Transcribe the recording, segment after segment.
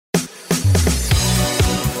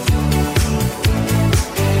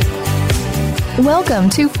Welcome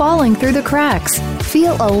to Falling Through the Cracks.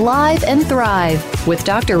 Feel alive and thrive with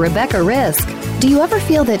Dr. Rebecca Risk. Do you ever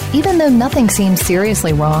feel that even though nothing seems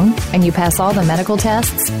seriously wrong and you pass all the medical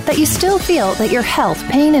tests, that you still feel that your health,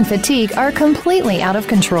 pain, and fatigue are completely out of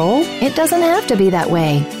control? It doesn't have to be that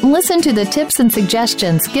way. Listen to the tips and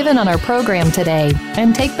suggestions given on our program today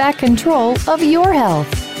and take back control of your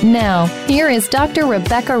health. Now, here is Dr.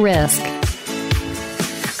 Rebecca Risk.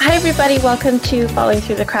 Hi, everybody. Welcome to Falling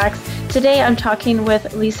Through the Cracks. Today, I'm talking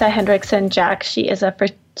with Lisa Hendrickson-Jack. She is a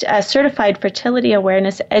certified fertility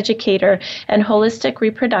awareness educator and holistic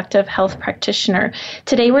reproductive health practitioner.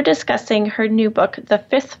 Today, we're discussing her new book, The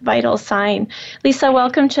Fifth Vital Sign. Lisa,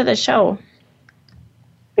 welcome to the show.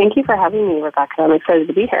 Thank you for having me, Rebecca. I'm excited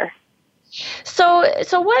to be here. So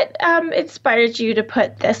what inspired you to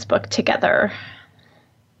put this book together?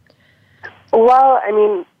 Well,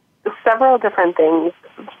 several different things.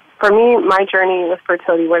 For me, my journey with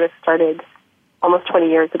fertility awareness started almost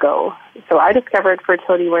 20 years ago. So I discovered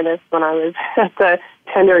fertility awareness when I was at the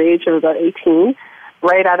tender age of about 18,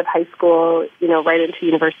 right out of high school, right into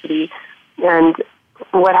university. And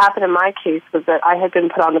what happened in my case was that I had been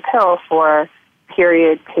put on the pill for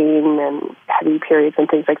period pain and heavy periods and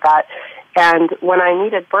things like that. And when I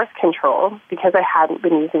needed birth control, because I hadn't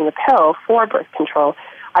been using the pill for birth control,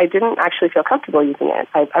 I didn't actually feel comfortable using it.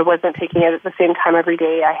 I wasn't taking it at the same time every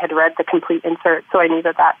day. I had read the complete insert, so I knew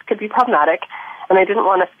that could be problematic. And I didn't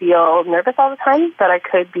want to feel nervous all the time that I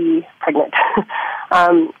could be pregnant.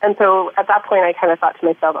 And so at that point, I kind of thought to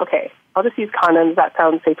myself, okay, I'll just use condoms. That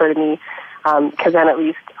sounds safer to me, because then at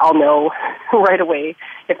least I'll know right away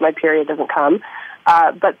if my period doesn't come.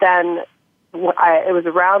 But then it was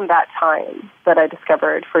around that time that I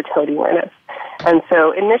discovered fertility awareness. And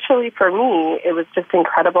so initially for me, it was just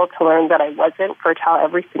incredible to learn that I wasn't fertile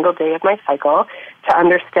every single day of my cycle, to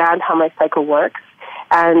understand how my cycle works.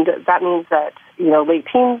 And that means that, late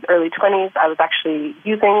teens, early 20s, I was actually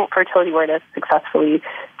using fertility awareness successfully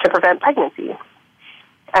to prevent pregnancy.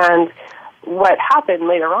 And what happened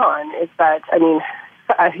later on is that,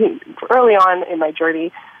 early on in my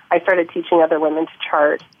journey, I started teaching other women to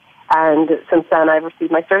chart. And since then, I've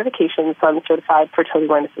received my certification, so I'm a certified fertility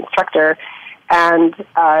awareness instructor. And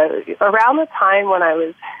around the time when I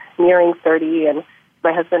was nearing 30 and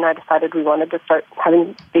my husband and I decided we wanted to start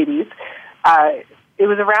having babies, it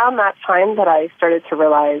was around that time that I started to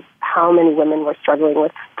realize how many women were struggling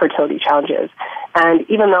with fertility challenges. And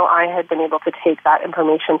even though I had been able to take that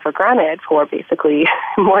information for granted for basically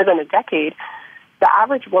more than a decade, the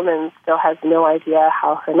average woman still has no idea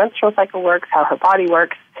how her menstrual cycle works, how her body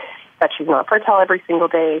works, that she's not fertile every single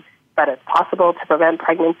day, that it's possible to prevent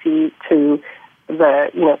pregnancy, to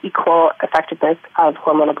the equal effectiveness of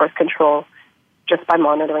hormonal birth control just by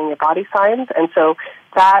monitoring your body signs. And so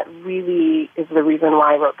that really is the reason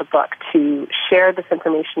why I wrote the book, to share this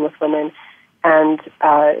information with women. And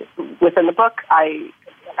within the book, I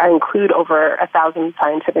include over 1,000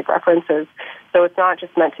 scientific references. So it's not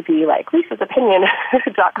just meant to be like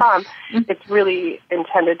lisasopinion.com. It's really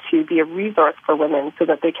intended to be a resource for women so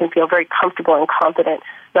that they can feel very comfortable and confident,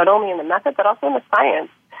 not only in the method, but also in the science.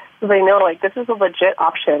 So they know, this is a legit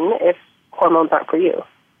option if hormones aren't for you.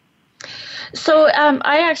 So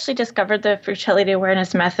I actually discovered the fertility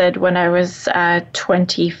awareness method when I was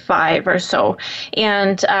 25 or so.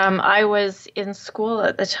 And I was in school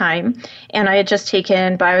at the time, and I had just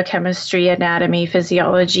taken biochemistry, anatomy,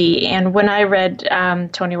 physiology. And when I read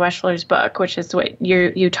Tony Weschler's book, which is what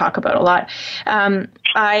you talk about a lot,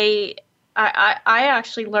 I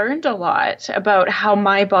actually learned a lot about how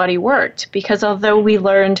my body worked, because although we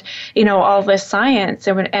learned, all this science,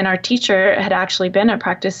 and our teacher had actually been a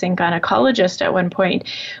practicing gynecologist at one point,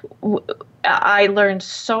 I learned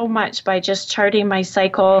so much by just charting my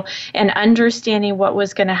cycle and understanding what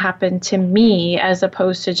was going to happen to me, as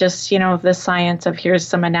opposed to just, the science of here's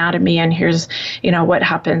some anatomy and here's, what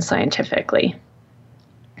happens scientifically.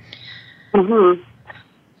 Mm-hmm.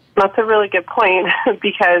 That's a really good point,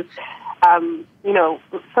 because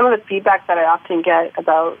some of the feedback that I often get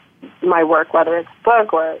about my work, whether it's a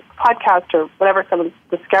book or a podcast or whatever, someone's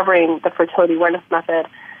discovering the fertility awareness method,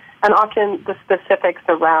 and often the specifics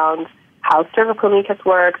around how cervical mucus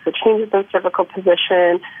works, the changes in cervical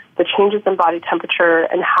position, the changes in body temperature,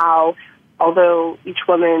 and how, although each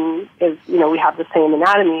woman is, we have the same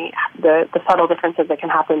anatomy, the subtle differences that can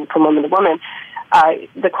happen from woman to woman.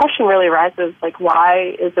 The question really arises,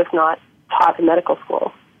 why is this not taught in medical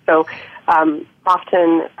school? So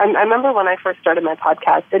often, I remember when I first started my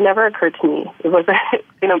podcast, it never occurred to me, it was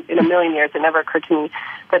in a million years, it never occurred to me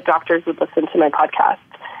that doctors would listen to my podcast,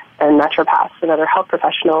 and naturopaths and other health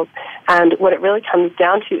professionals. And what it really comes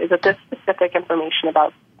down to is that this specific information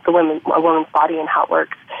about a woman's body and how it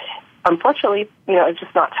works, unfortunately, it's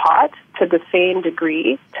just not taught to the same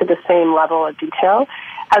degree, to the same level of detail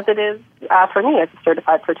as it is for me as a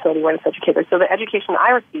certified fertility awareness educator. So the education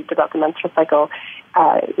I received about the menstrual cycle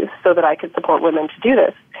so that I could support women to do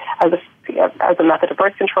this as a method of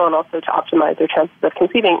birth control and also to optimize their chances of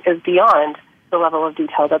conceiving is beyond the level of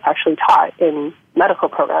detail that's actually taught in medical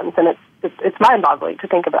programs. And it's mind-boggling to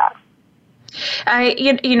think of that.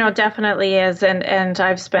 Definitely is. And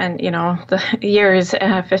I've spent, the years,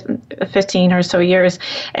 15 or so years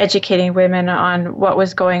educating women on what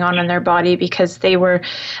was going on in their body because they were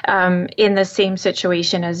in the same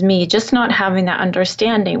situation as me, just not having that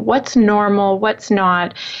understanding. What's normal, what's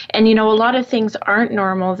not. And, a lot of things aren't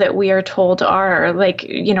normal that we are told are, like,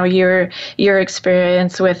 your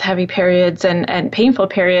experience with heavy periods and painful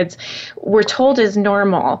periods, we're told is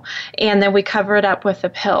normal. And then we cover it up with a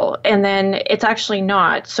pill. And then it's actually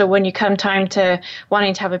not. So when you come time to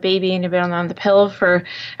wanting to have a baby and you've been on the pill for,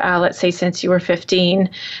 let's say, since you were 15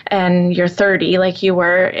 and you're 30, like you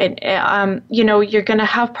were, you're going to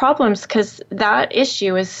have problems because that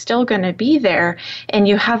issue is still going to be there and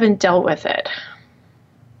you haven't dealt with it.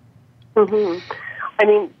 Mm-hmm.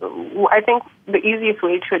 I think the easiest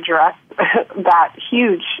way to address that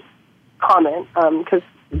huge comment, because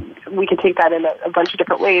we could take that in a bunch of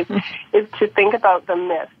different ways, is to think about the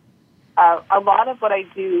myths. A lot of what I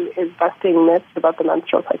do is busting myths about the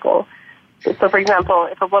menstrual cycle. So, for example,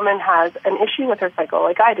 if a woman has an issue with her cycle,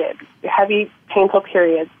 like I did, heavy, painful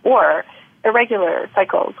periods, or irregular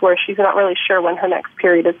cycles where she's not really sure when her next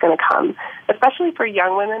period is going to come, especially for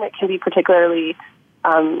young women, it can be particularly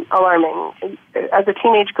alarming. As a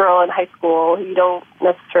teenage girl in high school, you don't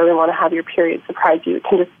necessarily want to have your period surprise you. It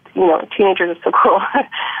can just, teenagers are so cruel.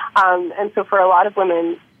 And so for a lot of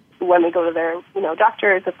women, when they go to their,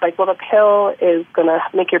 doctors, it's like, well, the pill is going to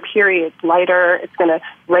make your periods lighter. It's going to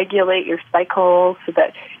regulate your cycle so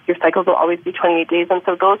that your cycles will always be 28 days. And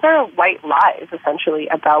so those are white lies, essentially,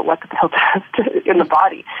 about what the pill does in the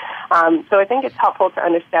body. So I think it's helpful to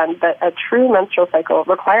understand that a true menstrual cycle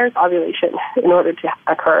requires ovulation in order to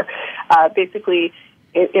occur. Basically,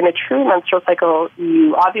 in a true menstrual cycle,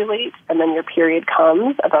 you ovulate, and then your period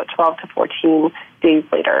comes about 12 to 14 days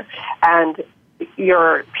later. And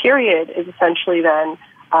your period is essentially then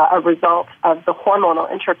a result of the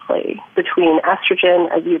hormonal interplay between estrogen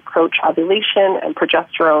as you approach ovulation and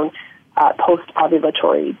progesterone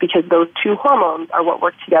post-ovulatory, because those two hormones are what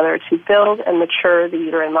work together to build and mature the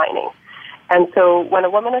uterine lining. And so when a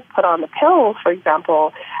woman is put on the pill, for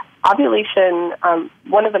example, ovulation,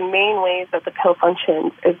 one of the main ways that the pill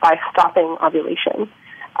functions is by stopping ovulation.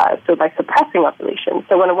 So by suppressing ovulation.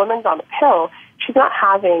 So when a woman's on the pill, she's not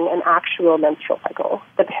having an actual menstrual cycle.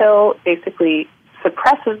 The pill basically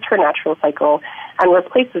suppresses her natural cycle and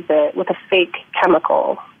replaces it with a fake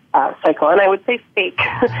chemical cycle. And I would say fake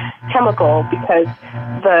chemical because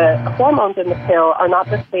the hormones in the pill are not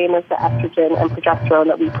the same as the estrogen and progesterone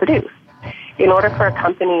that we produce. In order for a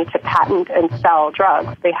company to patent and sell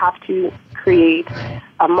drugs, they have to create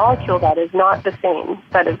a molecule that is not the same,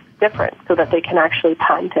 that is different, so that they can actually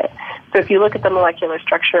patent it. So if you look at the molecular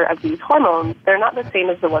structure of these hormones, they're not the same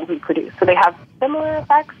as the ones we produce. So they have similar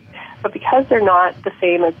effects, but because they're not the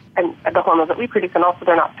same as the hormones that we produce, and also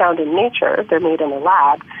they're not found in nature, they're made in a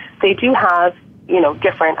lab, they do have,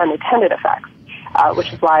 different unintended effects.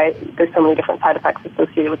 Which is why there's so many different side effects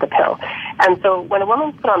associated with the pill. And so when a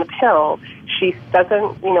woman's put on the pill, she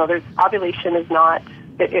doesn't, there's ovulation is not,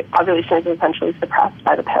 ovulation is essentially suppressed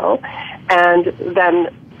by the pill. And then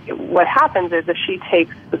what happens is if she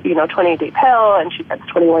takes, 28-day pill and she gets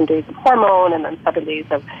 21 days of hormone and then 7 days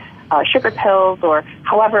of sugar pills, or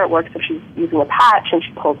however it works, if she's using a patch and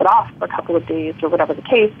she pulls it off for a couple of days or whatever the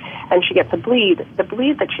case, and she gets a bleed, the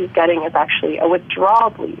bleed that she's getting is actually a withdrawal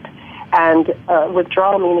bleed. And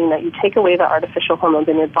withdrawal meaning that you take away the artificial hormones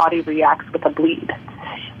and your body reacts with a bleed.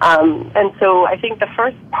 And so I think the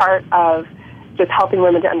first part of just helping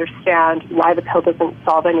women to understand why the pill doesn't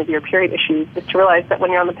solve any of your period issues is to realize that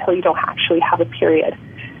when you're on the pill, you don't actually have a period.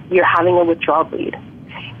 You're having a withdrawal bleed.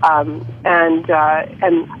 And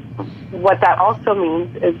what that also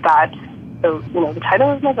means is that, the title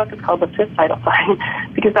of my book is called The Fifth Vital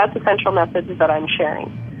Sign, because that's the central message that I'm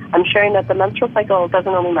sharing. I'm sharing that the menstrual cycle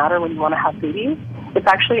doesn't only matter when you want to have babies. It's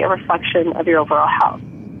actually a reflection of your overall health.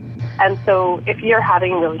 And so if you're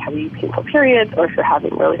having really heavy, painful periods, or if you're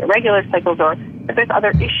having really irregular cycles, or if there's other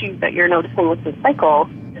issues that you're noticing with the cycle,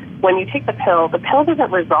 when you take the pill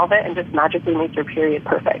doesn't resolve it and just magically make your period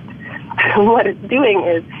perfect. What it's doing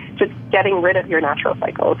is just getting rid of your natural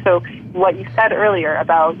cycle. So what you said earlier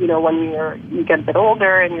about, when you get a bit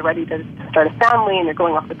older and you're ready to start a family and you're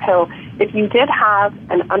going off the pill, if you did have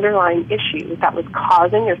an underlying issue that was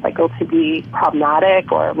causing your cycle to be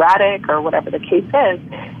problematic or erratic or whatever the case is,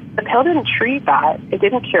 the pill didn't treat that. It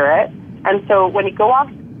didn't cure it. And so when you go off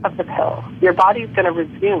of the pill, your body's going to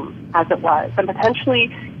resume as it was, and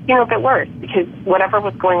potentially, a bit worse, because whatever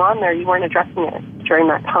was going on there, you weren't addressing it during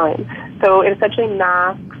that time. So it essentially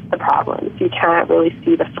masks the problems. You can't really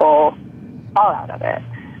see the full fallout of it.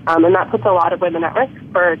 And that puts a lot of women at risk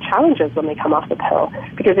for challenges when they come off the pill,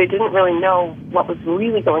 because they didn't really know what was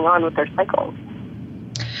really going on with their cycles.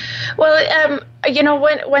 Well,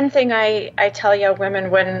 one thing I tell young women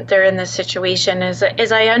when they're in this situation is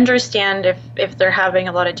I understand if they're having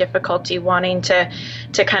a lot of difficulty wanting to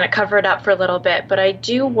kind of cover it up for a little bit, but I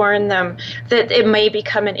do warn them that it may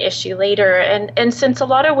become an issue later. And since a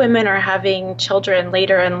lot of women are having children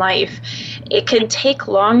later in life, it can take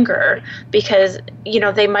longer because,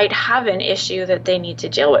 they might have an issue that they need to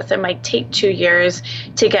deal with. It might take 2 years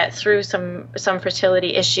to get through some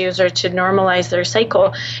fertility issues or to normalize their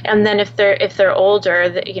cycle. And then if they're older,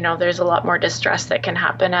 there's a lot more distress that can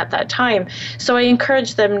happen at that time. So I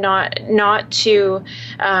encourage them not to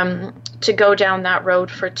go down that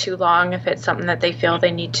road for too long if it's something that they feel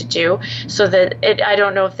they need to do. So that I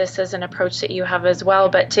don't know if this is an approach that you have as well,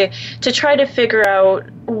 but to try to figure out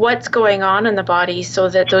what's going on in the body so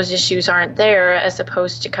that those issues aren't there, as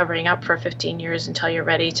opposed to covering up for 15 years until you're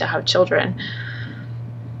ready to have children.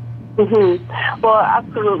 Mm-hmm. Well,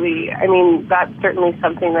 absolutely. I mean, that's certainly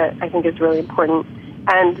something that I think is really important.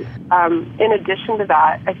 And in addition to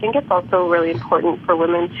that, I think it's also really important for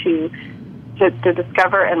women to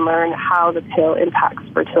discover and learn how the pill impacts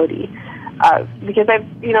fertility. Because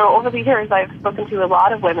over the years, I've spoken to a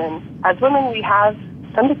lot of women. As women, we have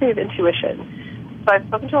some degree of intuition. So I've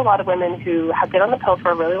spoken to a lot of women who have been on the pill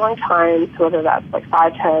for a really long time, so whether that's like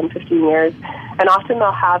 5, 10, 15 years, and often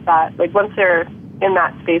they'll have that, like once they're in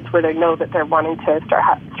that space where they know that they're wanting to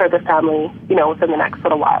start their family, within the next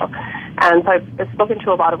little while. And so I've spoken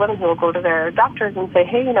to a lot of women who will go to their doctors and say,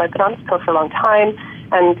 hey, I've been on this pill for a long time,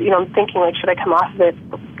 and, I'm thinking, like, should I come off of it,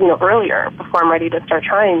 earlier before I'm ready to start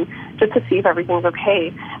trying, just to see if everything's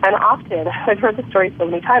okay. And often, I've heard this story so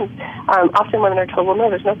many times, often women are told, well, no,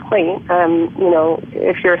 there's no point.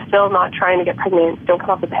 If you're still not trying to get pregnant, don't come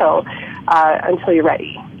off the pill until you're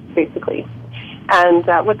ready, basically. And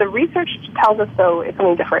what the research tells us, though, is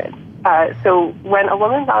something different. So when a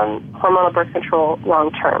woman's on hormonal birth control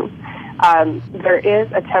long-term, there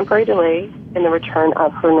is a temporary delay in the return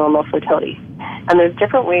of her normal fertility. And there's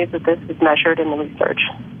different ways that this is measured in the research.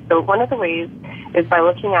 So one of the ways is by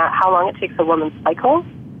looking at how long it takes a woman's cycle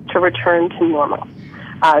to return to normal.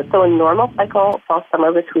 So a normal cycle falls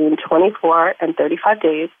somewhere between 24 and 35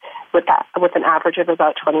 days, with an average of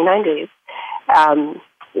about 29 days.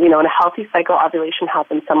 In a healthy cycle, ovulation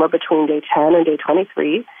happens somewhere between day 10 and day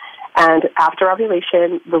 23. And after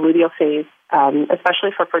ovulation, the luteal phase,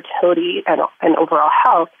 especially for fertility and overall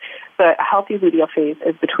health, the healthy luteal phase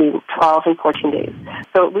is between 12 and 14 days.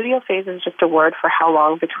 So luteal phase is just a word for how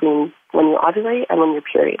long between when you ovulate and when your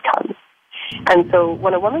period comes. And so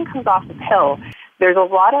when a woman comes off the pill, there's a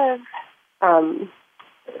lot of,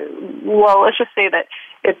 let's just say that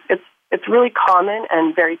it's really common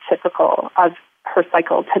and very typical of her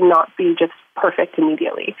cycle to not be just perfect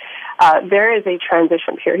immediately. There is a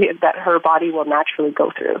transition period that her body will naturally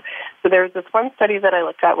go through. So there was this one study that I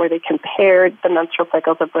looked at where they compared the menstrual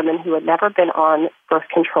cycles of women who had never been on birth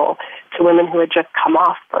control to women who had just come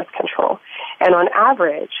off birth control. And on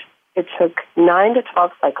average, it took 9 to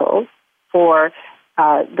 12 cycles for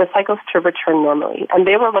the cycles to return normally. And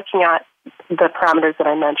they were looking at the parameters that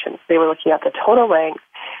I mentioned. They were looking at the total length.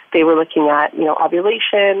 They were looking at,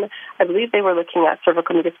 ovulation. I believe they were looking at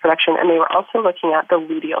cervical mucus production, and they were also looking at the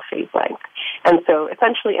luteal phase length. And so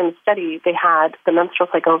essentially in the study, they had the menstrual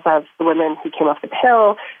cycles of the women who came off the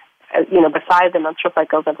pill, beside the menstrual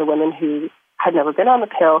cycles of the women who had never been on the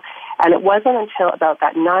pill. And it wasn't until about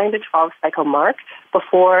that 9 to 12 cycle mark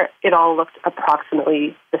before it all looked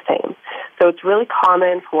approximately the same. So it's really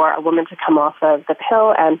common for a woman to come off of the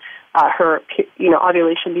pill and her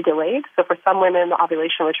ovulation be delayed. So for some women, the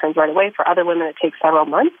ovulation returns right away. For other women, it takes several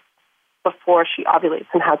months before she ovulates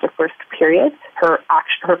and has her first period, her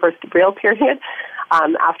first real period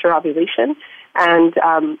after ovulation. And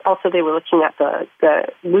also they were looking at the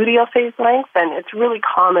luteal phase length, and it's really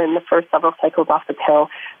common the first several cycles off the pill,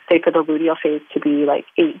 say for the luteal phase to be like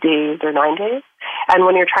 8 days or 9 days. And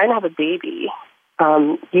when you're trying to have a baby,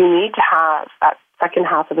 you need to have that second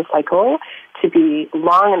half of the cycle to be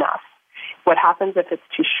long enough. What happens if it's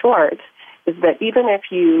too short is that even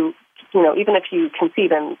if you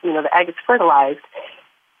conceive and, the egg is fertilized,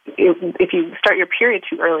 if you start your period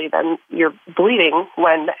too early, then you're bleeding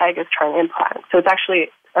when the egg is trying to implant. So it's actually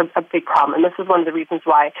a big problem. And this is one of the reasons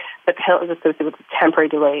why the pill is associated with a temporary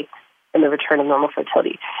delay in the return of normal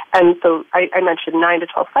fertility. And so I mentioned 9 to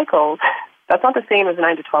 12 cycles. That's not the same as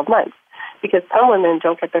 9 to 12 months, because some women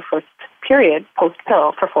don't get their first period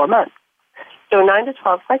post-pill for 4 months. So 9 to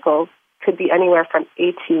 12 cycles could be anywhere from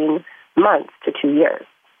 18 months to 2 years.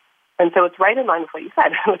 And so it's right in line with what you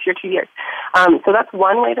said, with your 2 years. So that's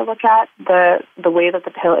one way to look at the way that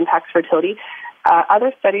the pill impacts fertility.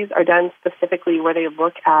 Other studies are done specifically where they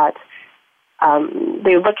look at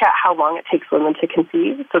how long it takes women to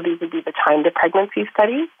conceive. So these would be the time to pregnancy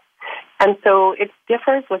studies. And so it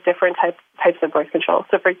differs with different types of birth control.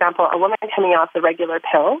 So, for example, a woman coming off the regular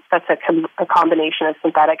pill, that's a combination of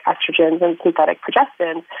synthetic estrogens and synthetic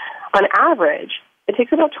progestins, on average, it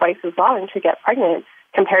takes about twice as long to get pregnant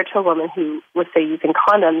compared to a woman who was, say, using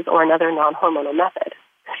condoms or another non-hormonal method.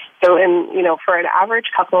 So, for an average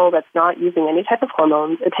couple that's not using any type of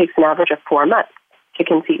hormones, it takes an average of 4 months to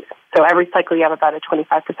conceive. So every cycle you have about a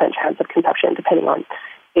 25% chance of conception, depending on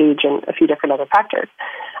age and a few different other factors.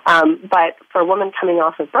 But for a woman coming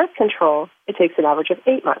off of birth control, it takes an average of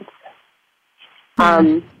 8 months.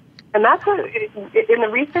 And that's what, in the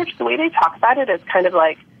research, the way they talk about it is kind of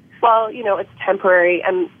like, well, it's temporary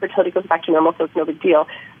and fertility goes back to normal, so it's no big deal.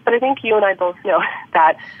 But I think you and I both know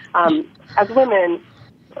that as women,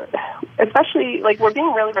 especially, we're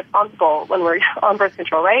being really responsible when we're on birth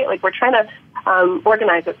control, right? We're trying to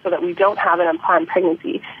organize it so that we don't have an unplanned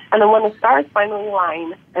pregnancy. And then when the stars finally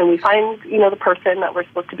align and we find, the person that we're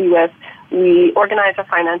supposed to be with, we organize our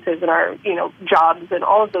finances and our, jobs and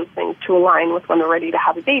all of those things to align with when we're ready to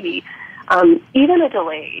have a baby. Even a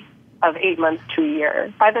delay of 8 months to a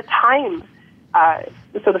year, by the time,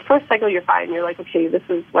 so the first cycle you're fine, you're like, okay, this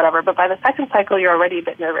is whatever. But by the second cycle, you're already a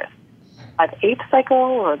bit nervous. By the 8th cycle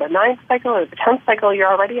or the 9th cycle or the 10th cycle,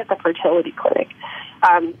 you're already at the fertility clinic.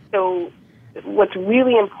 So what's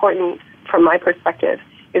really important from my perspective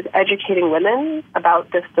is educating women about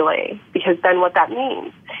this delay, because then what that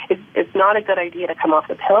means is it's not a good idea to come off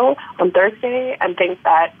the pill on Thursday and think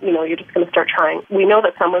that, you're just going to start trying. We know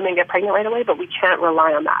that some women get pregnant right away, but we can't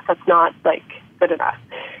rely on that. That's not, good enough.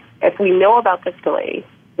 If we know about this delay,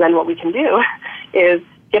 then what we can do is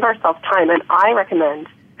give ourselves time. And I recommend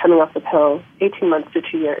coming off the pill 18 months to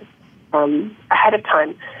 2 years ahead of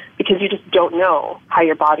time, because you just don't know how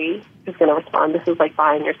your body is going to respond. This is like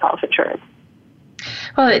buying yourself insurance.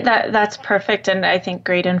 Well, that's perfect, and I think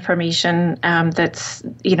great information that's,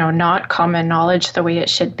 not common knowledge the way it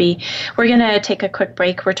should be. We're going to take a quick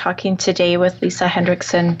break. We're talking today with Lisa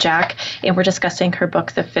Hendrickson-Jack, and we're discussing her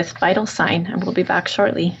book, The Fifth Vital Sign, and we'll be back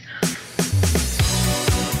shortly.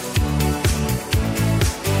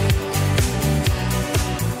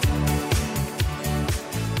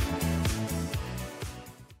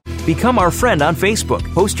 Become our friend on Facebook.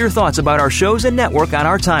 Post your thoughts about our shows and network on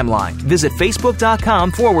our timeline. Visit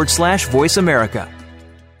facebook.com/Voice America.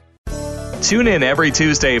 Tune in every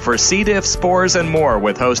Tuesday for C. diff, spores, and more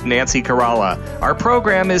with host Nancy Caralla. Our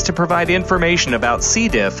program is to provide information about C.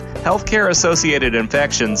 diff, healthcare-associated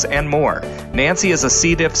infections, and more. Nancy is a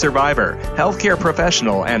C. diff survivor, healthcare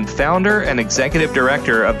professional, and founder and executive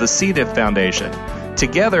director of the C. diff Foundation.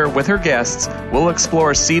 Together with her guests, we'll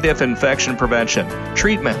explore C. diff infection prevention,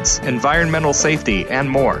 treatments, environmental safety, and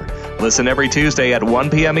more. Listen every Tuesday at 1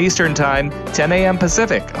 p.m. Eastern Time, 10 a.m.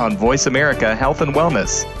 Pacific on Voice America Health and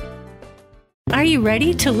Wellness. Are you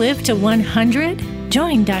ready to live to 100?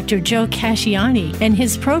 Join Dr. Joe Casciani and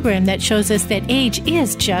his program that shows us that age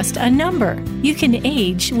is just a number. You can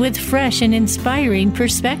age with fresh and inspiring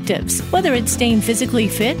perspectives, whether it's staying physically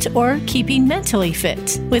fit or keeping mentally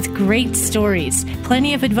fit. With great stories,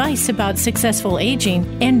 plenty of advice about successful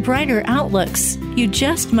aging, and brighter outlooks, you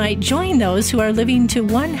just might join those who are living to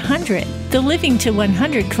 100. The Living to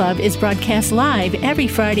 100 Club is broadcast live every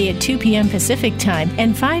Friday at 2 p.m. Pacific Time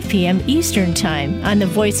and 5 p.m. Eastern Time on the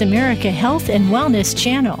Voice America Health and Wellness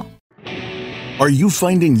channel. Are you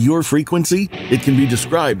finding your frequency? It can be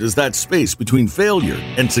described as that space between failure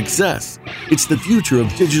and success. It's the future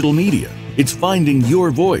of digital media. It's finding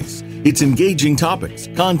your voice. It's engaging topics,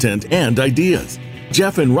 content, and ideas.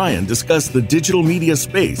 Jeff and Ryan discuss the digital media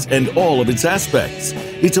space and all of its aspects.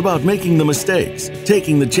 It's about making the mistakes,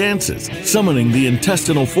 taking the chances, summoning the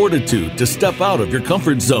intestinal fortitude to step out of your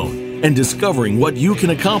comfort zone, and discovering what you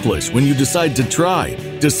can accomplish when you decide to try,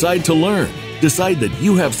 decide to learn, decide that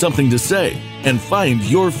you have something to say, and find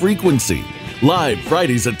your frequency. Live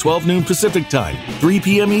Fridays at 12 noon Pacific Time, 3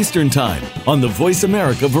 p.m. Eastern Time on the Voice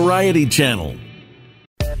America Variety Channel.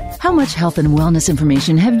 How much health and wellness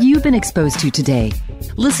information have you been exposed to today?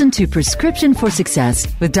 Listen to Prescription for Success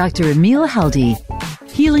with Dr. Emil Haldi.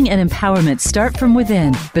 Healing and empowerment start from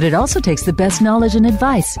within, but it also takes the best knowledge and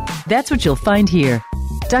advice. That's what you'll find here.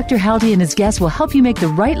 Dr. Haldi and his guests will help you make the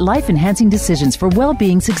right life-enhancing decisions for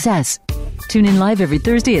well-being success. Tune in live every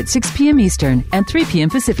Thursday at 6 p.m. Eastern and 3 p.m.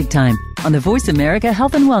 Pacific Time on the Voice America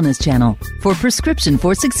Health and Wellness Channel for Prescription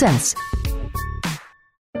for Success.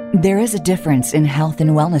 There is a difference in health and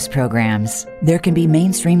wellness programs. There can be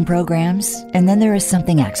mainstream programs, and then there is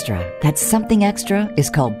something extra. That something extra is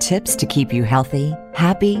called Tips to Keep You Healthy,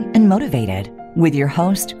 Happy, and Motivated with your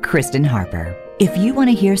host, Kristen Harper. If you want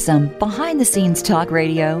to hear some behind-the-scenes talk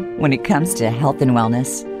radio when it comes to health and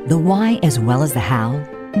wellness, the why as well as the how,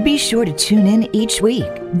 be sure to tune in each week.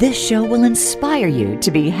 This show will inspire you to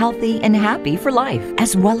be healthy and happy for life,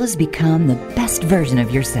 as well as become the best version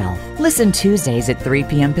of yourself. Listen Tuesdays at 3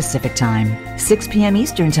 p.m. Pacific Time, 6 p.m.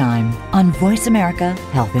 Eastern Time on Voice America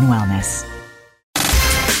Health and Wellness.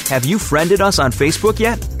 Have you friended us on Facebook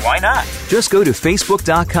yet? Why not? Just go to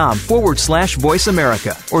facebook.com/Voice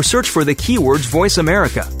America or search for the keywords Voice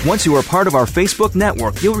America. Once you are part of our Facebook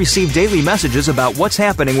network, you'll receive daily messages about what's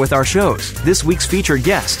happening with our shows, this week's featured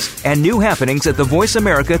guests, and new happenings at the Voice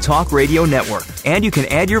America Talk Radio Network. And you can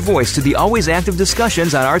add your voice to the always active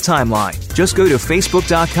discussions on our timeline. Just go to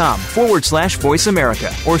facebook.com/Voice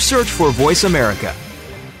America or search for Voice America.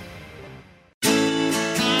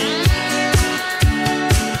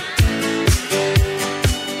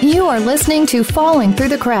 You are listening to Falling Through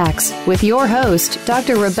the Cracks with your host,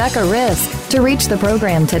 Dr. Rebecca Risk. To reach the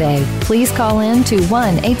program today, please call in to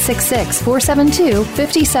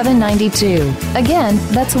 1-866-472-5792. Again,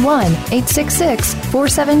 that's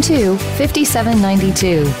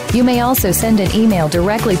 1-866-472-5792. You may also send an email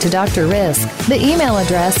directly to Dr. Risk. The email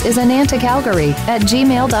address is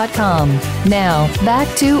anantacalgary@gmail.com. Now, back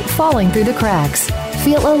to Falling Through the Cracks.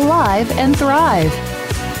 Feel alive and thrive.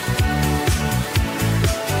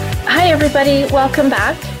 Hi, everybody. Welcome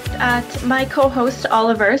back. My co-host,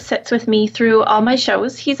 Oliver, sits with me through all my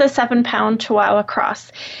shows. He's a 7-pound Chihuahua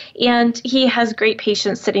cross, and he has great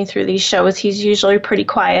patience sitting through these shows. He's usually pretty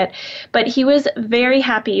quiet, but he was very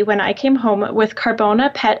happy when I came home with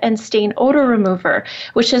Carbona Pet and Stain Odor Remover,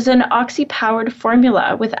 which is an oxy-powered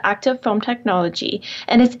formula with active foam technology,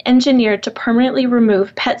 and it's engineered to permanently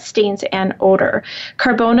remove pet stains and odor.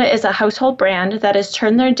 Carbona is a household brand that has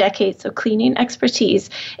turned their decades of cleaning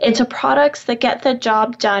expertise into products that get the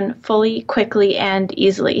job done fully, quickly, and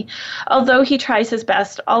easily. Although he tries his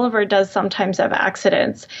best, Oliver does sometimes have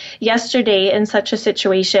accidents. Yesterday, in such a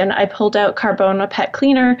situation, I pulled out Carbona Pet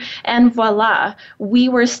Cleaner, and voila, we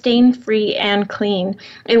were stain-free and clean.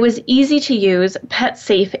 It was easy to use,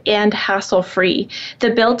 pet-safe, and hassle-free. The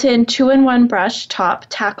built-in 2-in-1 brush top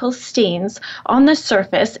tackles stains on the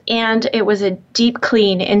surface, and it was a deep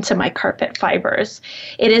clean into my carpet fibers.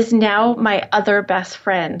 It is now my other best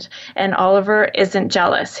friend, and Oliver isn't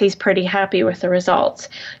jealous. He's pretty happy with the results.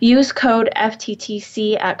 Use code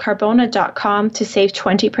FTTC at carbona.com to save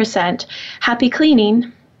 20%. Happy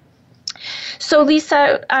cleaning. So,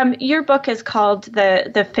 Lisa, your book is called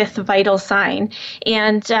The Fifth Vital Sign,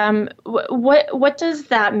 and what does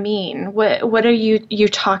that mean? What are you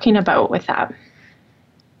talking about with that?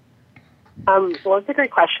 Well, it's a great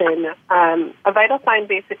question. A vital sign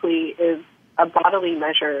basically is a bodily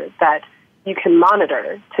measure that you can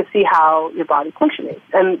monitor to see how your body's functioning.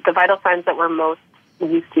 And the vital signs that we're most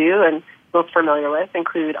used to and most familiar with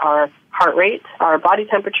include our heart rate, our body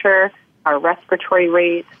temperature, our respiratory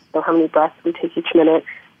rate, so how many breaths we take each minute,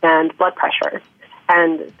 and blood pressure.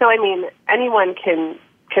 And so, anyone can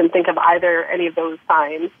think of any of those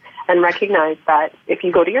signs and recognize that if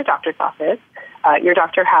you go to your doctor's office, your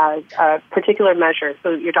doctor has a particular measure. So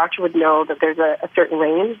your doctor would know that there's a certain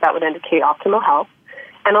range that would indicate optimal health.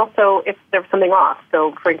 And also, if there was something off,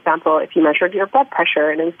 so for example, if you measured your blood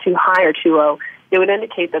pressure and it was too high or too low, it would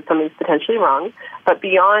indicate that something's potentially wrong. But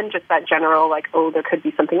beyond just that general, there could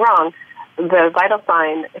be something wrong, the vital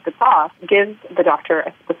sign, if it's off, gives the doctor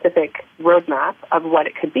a specific roadmap of what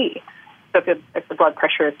it could be. So if the blood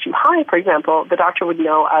pressure is too high, for example, the doctor would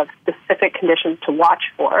know of specific conditions to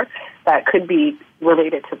watch for that could be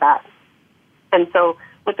related to that. And so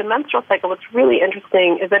with the menstrual cycle, what's really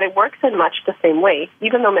interesting is that it works in much the same way,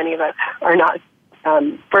 even though many of us are not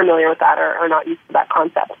familiar with that or are not used to that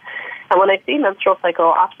concept. And when I say menstrual cycle,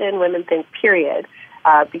 often women think period,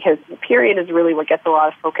 because period is really what gets a lot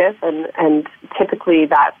of focus, and typically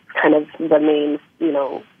that's kind of the main,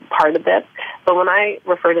 part of this. But when I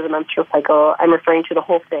refer to the menstrual cycle, I'm referring to the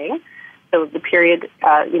whole thing. So the period,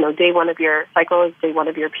 day one of your cycle is day one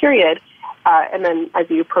of your period. And then as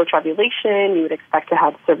you approach ovulation, you would expect to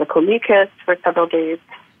have cervical mucus for several days.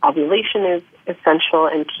 Ovulation is essential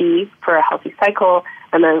and key for a healthy cycle.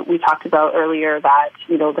 And then we talked about earlier that,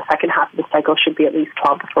 the second half of the cycle should be at least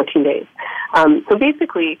 12 to 14 days. So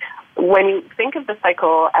basically, when you think of the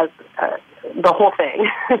cycle as the whole thing,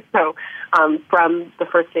 so from the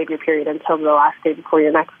first day of your period until the last day before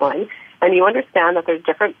your next one, and you understand that there's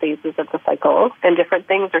different phases of the cycle and different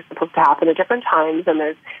things are supposed to happen at different times, and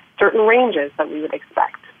there's certain ranges that we would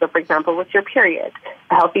expect. So, for example, with your period,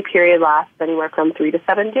 a healthy period lasts anywhere from 3 to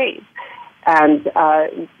 7 days. And,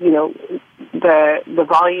 the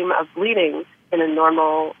volume of bleeding in a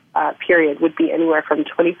normal period would be anywhere from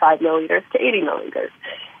 25 milliliters to 80 milliliters.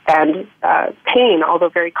 And pain, although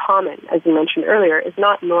very common, as you mentioned earlier, is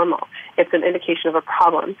not normal. It's an indication of a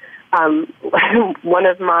problem. I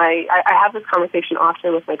have this conversation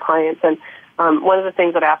often with my clients, and one of the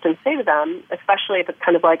things that I often say to them, especially if it's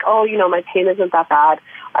kind of like, my pain isn't that bad.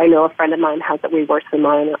 I know a friend of mine has it way worse than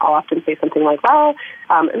mine. And I'll often say something like,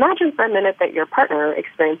 imagine for a minute that your partner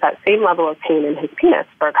experienced that same level of pain in his penis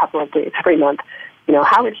for a couple of days every month.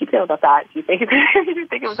 How would you feel about that? Do you think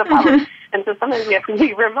it was a problem? And so sometimes we have to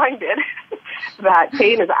be reminded that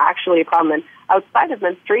pain is actually a problem. And outside of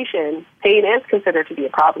menstruation, pain is considered to be a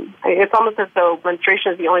problem. It's almost as though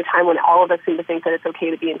menstruation is the only time when all of us seem to think that it's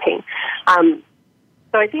okay to be in pain.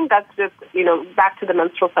 So I think that's just, back to the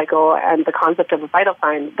menstrual cycle and the concept of a vital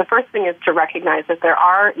sign. The first thing is to recognize that there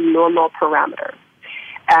are normal parameters.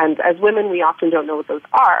 And as women, we often don't know what those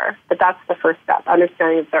are, but that's the first step,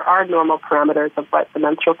 understanding that there are normal parameters of what the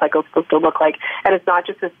menstrual cycle is supposed to look like. And it's not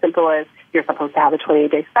just as simple as you're supposed to have a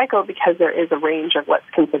 28-day cycle, because there is a range of what's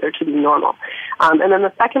considered to be normal. And then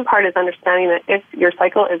the second part is understanding that if your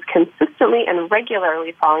cycle is consistently and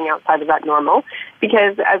regularly falling outside of that normal,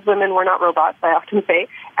 because as women, we're not robots, I often say,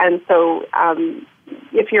 and so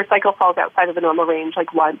if your cycle falls outside of the normal range,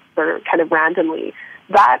 like once or kind of randomly,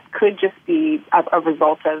 that could just be a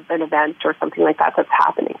result of an event or something like that that's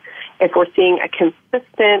happening. If we're seeing a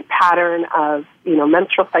consistent pattern of,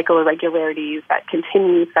 menstrual cycle irregularities that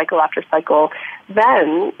continue cycle after cycle,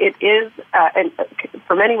 then it is,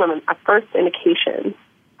 for many women, a first indication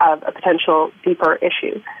of a potential deeper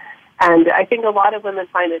issue. And I think a lot of women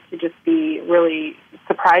find it to just be really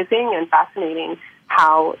surprising and fascinating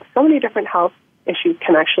how so many different health issues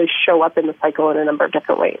can actually show up in the cycle in a number of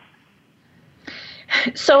different ways.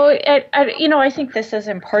 So, I think this is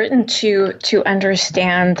important to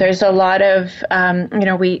understand. There's a lot of,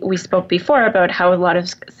 we spoke before about how a lot of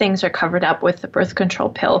things are covered up with the birth control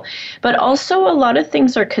pill, but also a lot of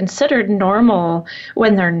things are considered normal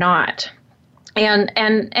when they're not. And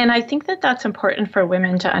I think that that's important for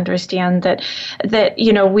women to understand that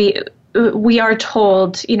we are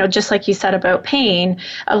told, just like you said about pain,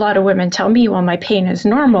 a lot of women tell me, well, my pain is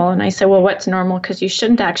normal. And I say, well, what's normal? Because you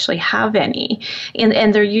shouldn't actually have any.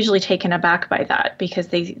 And they're usually taken aback by that because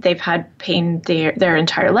they've had pain their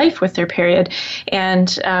entire life with their period.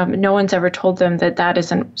 And no one's ever told them that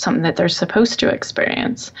isn't something that they're supposed to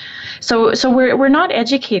experience. So we're not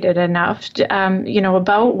educated enough,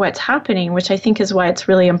 about what's happening, which I think is why it's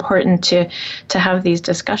really important to have these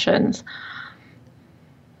discussions.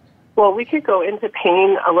 Well, we could go into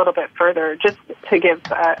pain a little bit further, just to give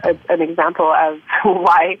an example of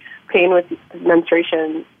why pain with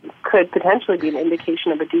menstruation could potentially be an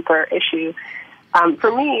indication of a deeper issue.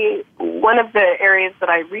 For me, one of the areas that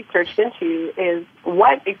I researched into is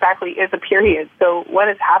what exactly is a period. So what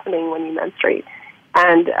is happening when you menstruate?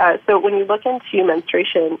 And so when you look into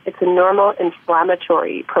menstruation, it's a normal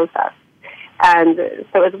inflammatory process. And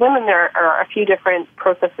so as women, there are a few different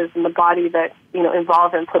processes in the body that,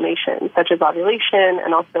 involve inflammation, such as ovulation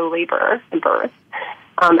and also labor and birth,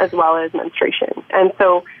 as well as menstruation. And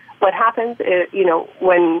so what happens is,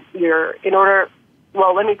 when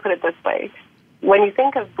let me put it this way. When you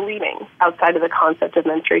think of bleeding outside of the concept of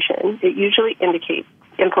menstruation, it usually indicates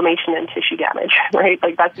inflammation and tissue damage, right?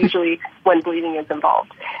 Like that's usually when bleeding is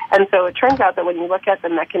involved. And so it turns out that when you look at the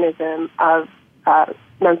mechanism of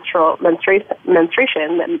menstruation,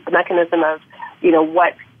 the mechanism of,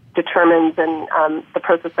 what determines and the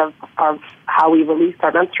process of how we release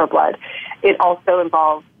our menstrual blood, it also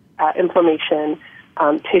involves inflammation,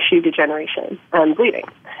 tissue degeneration, and bleeding.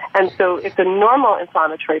 And so it's a normal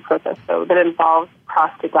inflammatory process, though, that involves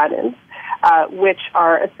prostaglandins, which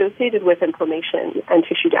are associated with inflammation and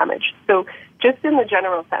tissue damage. So just in the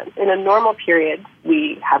general sense, in a normal period,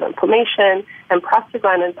 we have inflammation, and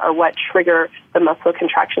prostaglandins are what trigger the muscle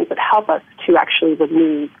contractions that help us to actually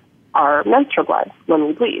remove our menstrual blood when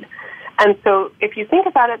we bleed. And so if you think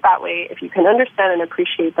about it that way, if you can understand and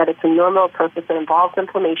appreciate that it's a normal process that involves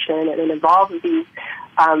inflammation and it involves these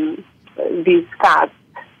fats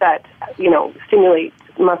that, stimulate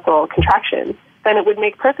muscle contractions, then it would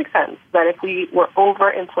make perfect sense that if we were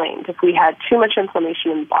over-inflamed, if we had too much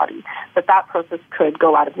inflammation in the body, that process could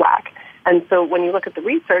go out of whack. And so when you look at the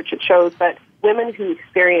research, it shows that women who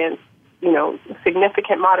experience,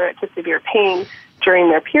 significant moderate to severe pain during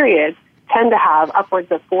their periods tend to have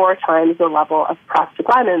upwards of 4 times the level of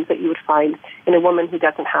prostaglandins that you would find in a woman who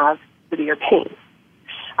doesn't have severe pain.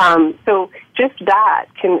 So just that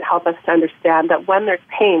can help us to understand that when there's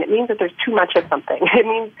pain, it means that there's too much of something. It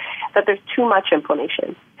means that there's too much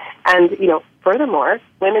inflammation. And, furthermore,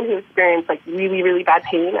 women who experience really, really bad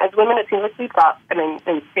pain, as women, it seems like we've got an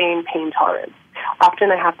insane pain tolerance.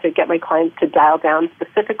 Often I have to get my clients to dial down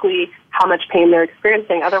specifically how much pain they're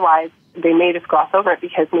experiencing. Otherwise, they may just gloss over it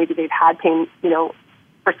because maybe they've had pain,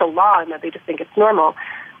 for so long that they just think it's normal.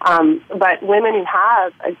 But women who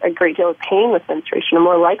have a great deal of pain with menstruation are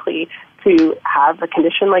more likely to have a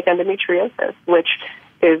condition like endometriosis, which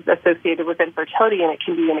is associated with infertility, and it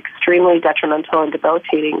can be an extremely detrimental and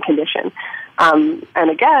debilitating condition. And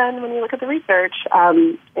again, when you look at the research,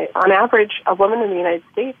 on average, a woman in the United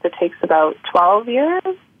States, it takes about 12 years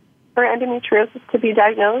for endometriosis to be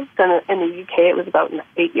diagnosed, and in the UK it was about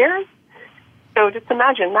 8 years. So just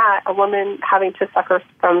imagine that, a woman having to suffer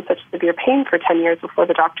from such severe pain for 10 years before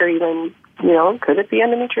the doctor even, could it be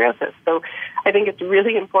endometriosis? So I think it's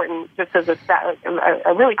really important, just as a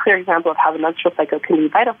really clear example of how the menstrual cycle can be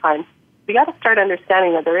vital signs, we got to start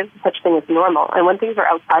understanding that there is such thing as normal. And when things are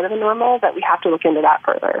outside of the normal, that we have to look into that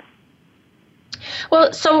further.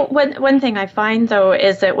 Well, so one thing I find, though,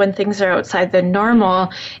 is that when things are outside the normal,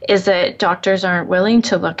 is that doctors aren't willing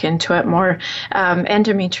to look into it more.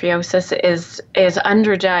 Endometriosis is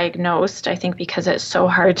underdiagnosed, I think, because it's so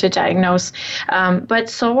hard to diagnose. But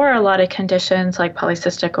so are a lot of conditions like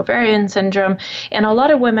polycystic ovarian syndrome. And a lot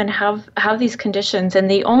of women have these conditions, and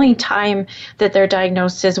the only time that they're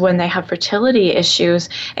diagnosed is when they have fertility issues.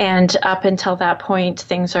 And up until that point,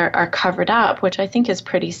 things are covered up, which I think is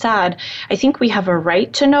pretty sad. I think we have a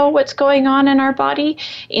right to know what's going on in our body,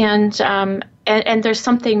 and there's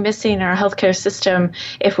something missing in our healthcare system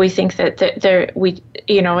if we think that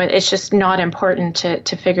it's just not important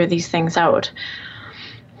to figure these things out.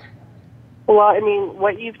 Well, I mean,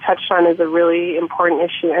 what you've touched on is a really important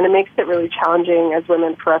issue, and it makes it really challenging as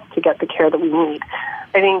women for us to get the care that we need.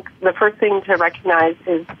 I think the first thing to recognize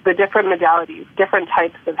is the different modalities, different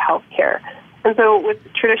types of healthcare. And so with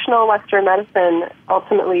traditional Western medicine,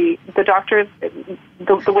 ultimately, the doctors,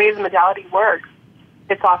 the way the modality works,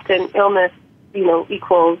 it's often illness,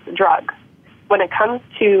 equals drug. When it comes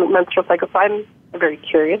to menstrual cycle, so I'm a very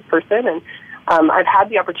curious person, and I've had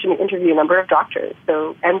the opportunity to interview a number of doctors,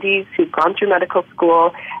 so MDs who've gone through medical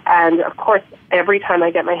school, and of course, every time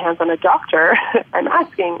I get my hands on a doctor, I'm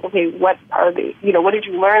asking, okay, what did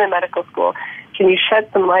you learn in medical school? Can you shed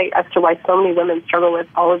some light as to why so many women struggle with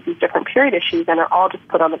all of these different period issues and are all just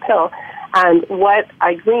put on the pill? And what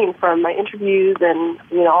I glean from my interviews and,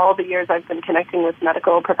 all the years I've been connecting with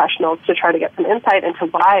medical professionals to try to get some insight into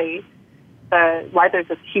why there's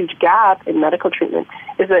this huge gap in medical treatment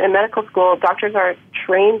is that in medical school, doctors aren't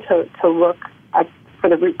trained to look for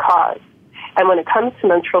the root cause. And when it comes to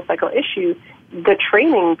menstrual cycle issues, the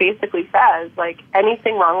training basically says,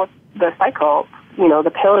 anything wrong with the cycle,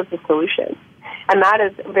 the pill is the solution. And that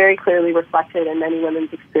is very clearly reflected in many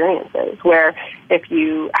women's experiences, where if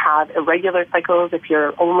you have irregular cycles, if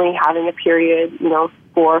you're only having a period, 4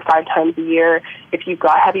 or 5 times a year, if you've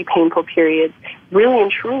got heavy, painful periods, really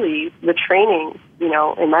and truly the training,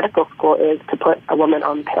 in medical school is to put a woman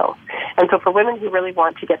on the pill. And so for women who really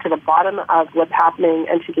want to get to the bottom of what's happening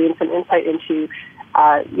and to gain some insight into,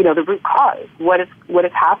 the root cause, what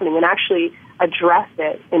is happening, and actually address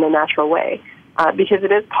it in a natural way. Because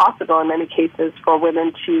it is possible in many cases for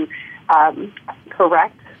women to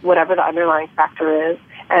correct whatever the underlying factor is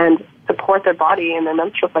and support their body and their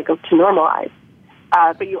menstrual cycles to normalize.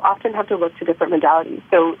 But you often have to look to different modalities.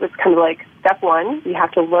 So it's kind of like step one, you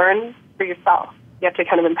have to learn for yourself. You have to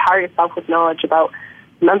kind of empower yourself with knowledge about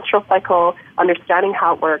menstrual cycle, understanding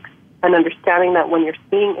how it works, and understanding that when you're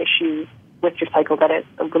seeing issues with your cycle that it's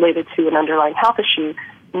related to an underlying health issue,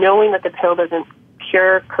 knowing that the pill doesn't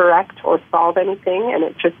cure, correct, or solve anything, and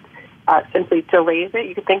it just simply delays it.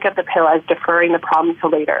 You could think of the pill as deferring the problem to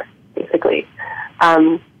later, basically.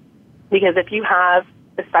 Because if you have,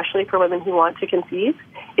 especially for women who want to conceive,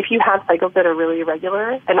 if you have cycles that are really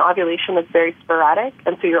irregular and ovulation is very sporadic,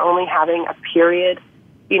 and so you're only having a period,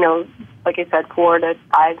 like I said, 4 to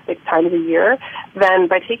 5, 6 times a year, then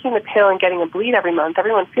by taking the pill and getting a bleed every month,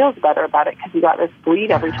 everyone feels better about it because you got this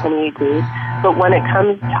bleed every 28 days. But when it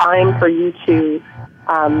comes time for you to,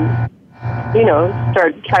 try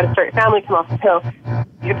to start your family, come off the pill,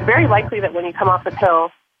 it's very likely that when you come off the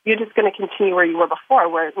pill, you're just going to continue where you were before,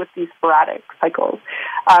 with these sporadic cycles.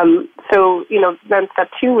 So, then step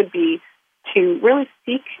 2 would be to really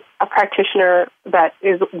seek a practitioner that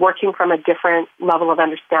is working from a different level of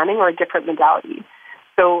understanding or a different modality.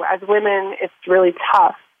 So as women, it's really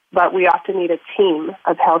tough, but we often need a team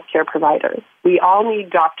of healthcare providers. We all need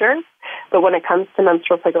doctors, but when it comes to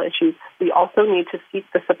menstrual cycle issues, we also need to seek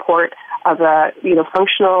the support of a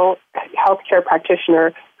functional healthcare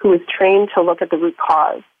practitioner who is trained to look at the root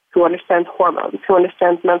cause, who understands hormones, who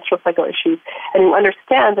understands menstrual cycle issues, and who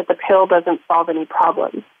understands that the pill doesn't solve any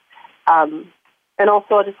problems. And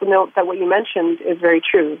also, I'll just note that what you mentioned is very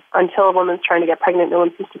true. Until a woman's trying to get pregnant, no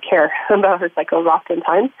one seems to care about her cycles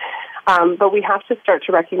oftentimes. But we have to start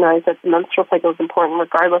to recognize that the menstrual cycle is important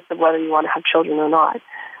regardless of whether you want to have children or not.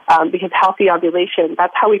 Because healthy ovulation,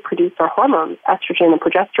 that's how we produce our hormones, estrogen and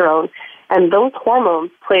progesterone. And those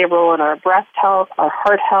hormones play a role in our breast health, our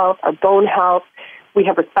heart health, our bone health. We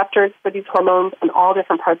have receptors for these hormones in all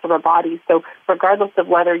different parts of our body. So regardless of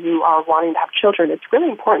whether you are wanting to have children, it's really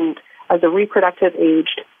important as a reproductive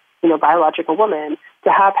aged, biological woman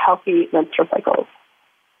to have healthy menstrual cycles.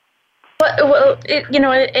 Well,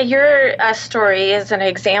 your story is an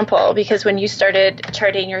example because when you started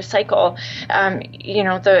charting your cycle,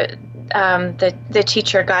 the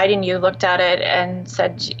teacher guiding you looked at it and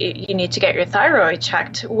said you need to get your thyroid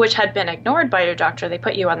checked, which had been ignored by your doctor. They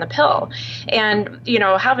put you on the pill. And,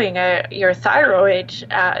 having your thyroid,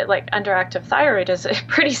 underactive thyroid is a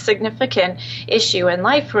pretty significant issue in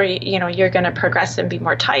life where, you're going to progress and be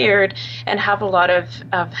more tired and have a lot of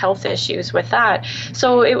health issues with that.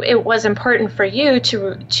 So it was important for you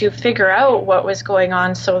to figure out what was going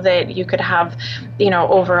on so that you could have,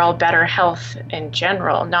 overall better health in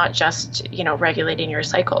general, not just regulating your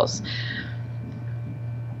cycles.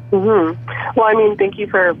 Mm-hmm. Well, thank you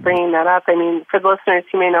for bringing that up. For the listeners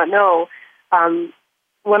who may not know,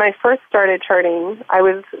 when I first started charting, I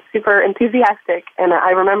was super enthusiastic, and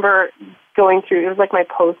I remember going through, it was like my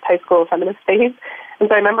post-high school feminist phase, and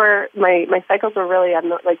so I remember my cycles were really,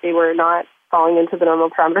 they were not falling into the normal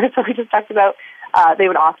parameters that we just talked about. They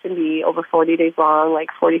would often be over 40 days long, like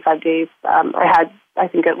 45 days. I had, I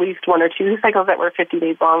think, at least 1 or 2 cycles that were 50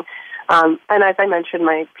 days long. And as I mentioned,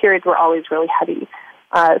 my periods were always really heavy.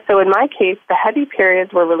 So in my case, the heavy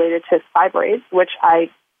periods were related to fibroids, which I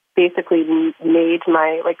basically made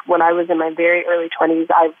when I was in my very early 20s,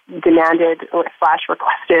 I demanded /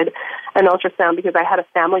 requested an ultrasound because I had a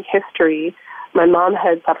family history. My mom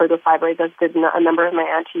had suffered with fibroids, as did a number of my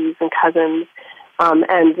aunties and cousins.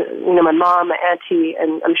 My mom, my auntie,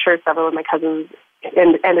 and I'm sure several of my cousins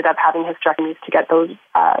ended up having hysterectomies to get those,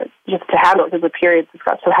 just to handle it because the periods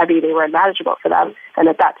got so heavy they were unmanageable for them. And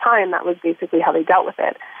at that time, that was basically how they dealt with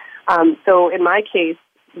it. So in my case,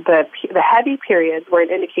 the heavy periods were an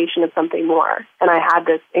indication of something more. And I had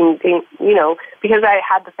this, because I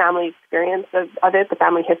had the family experience of it, the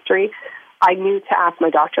family history, I knew to ask my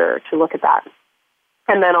doctor to look at that.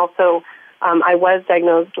 And then also, I was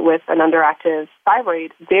diagnosed with an underactive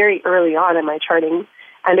thyroid very early on in my charting,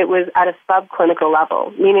 and it was at a subclinical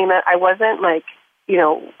level, meaning that I wasn't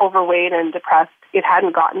overweight and depressed. It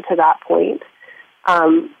hadn't gotten to that point.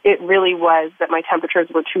 It really was that my temperatures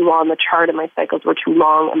were too low on the chart and my cycles were too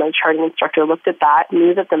long, and my charting instructor looked at that,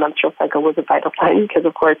 knew that the menstrual cycle was a vital sign because,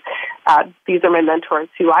 of course, these are my mentors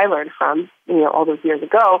who I learned from, all those years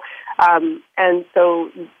ago. And so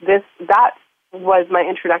that was my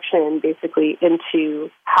introduction basically into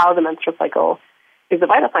how the menstrual cycle is a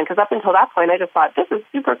vital sign, because up until that point I just thought, this is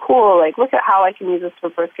super cool, look at how I can use this for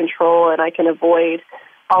birth control and I can avoid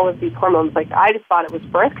all of these hormones. I just thought it was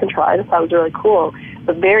birth control. I just thought it was really cool.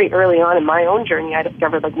 But very early on in my own journey, I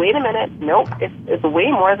discovered, wait a minute, nope, it's way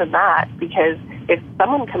more than that, because if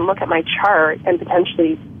someone can look at my chart and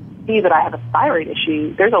potentially see that I have a thyroid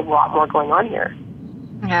issue, there's a lot more going on here.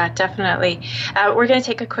 Yeah, definitely. We're going to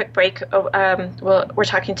take a quick break. We're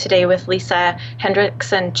talking today with Lisa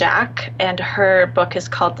Hendrickson-Jack, and her book is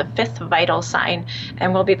called The Fifth Vital Sign,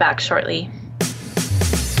 and we'll be back shortly.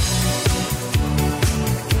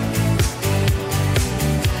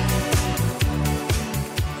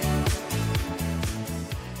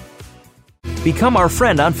 Become our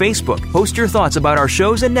friend on Facebook. Post your thoughts about our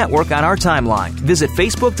shows and network on our timeline. Visit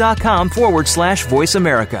facebook.com/Voice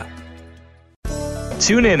America.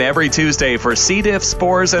 Tune in every Tuesday for C. diff,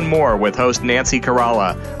 spores, and more with host Nancy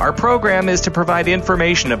Caralla. Our program is to provide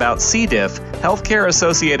information about C. diff,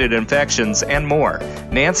 healthcare-associated infections, and more.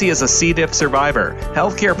 Nancy is a C. diff survivor,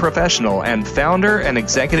 healthcare professional, and founder and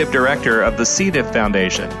executive director of the C. diff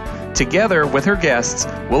Foundation. Together with her guests,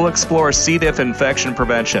 we'll explore C. diff infection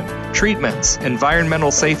prevention, treatments, environmental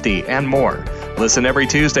safety, and more. Listen every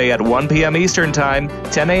Tuesday at 1 p.m. Eastern Time,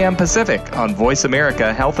 10 a.m. Pacific on Voice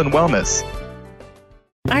America Health and Wellness.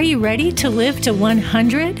 Are you ready to live to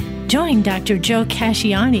 100? Join Dr. Joe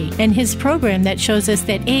Casciani and his program that shows us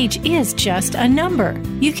that age is just a number.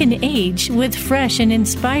 You can age with fresh and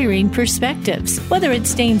inspiring perspectives, whether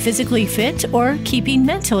it's staying physically fit or keeping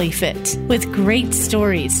mentally fit. With great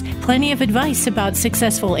stories, plenty of advice about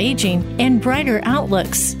successful aging, and brighter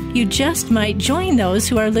outlooks. You just might join those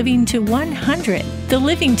who are living to 100. The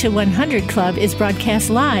Living to 100 Club is broadcast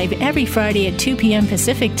live every Friday at 2 p.m.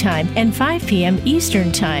 Pacific Time and 5 p.m.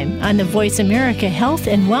 Eastern Time on the Voice America Health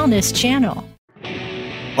and Wellness channel.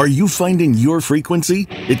 Are you finding your frequency?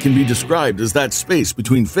 It can be described as that space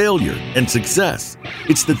between failure and success.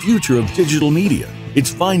 It's the future of digital media.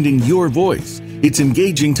 It's finding your voice. It's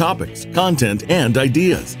engaging topics, content, and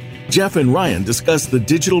ideas. Jeff and Ryan discuss the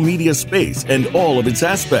digital media space and all of its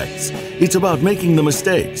aspects. It's about making the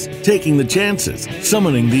mistakes, taking the chances,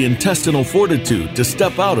 summoning the intestinal fortitude to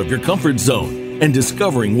step out of your comfort zone, and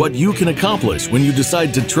discovering what you can accomplish when you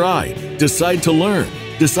decide to try, decide to learn,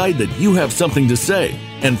 decide that you have something to say,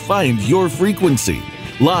 and find your frequency.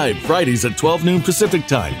 Live Fridays at 12 noon Pacific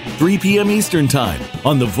Time, 3 p.m. Eastern Time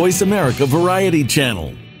on the Voice America Variety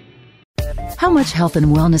Channel. How much health and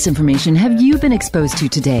wellness information have you been exposed to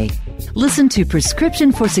today? Listen to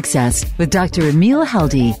Prescription for Success with Dr. Emil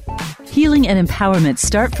Haldi. Healing and empowerment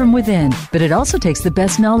start from within, but it also takes the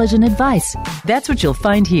best knowledge and advice. That's what you'll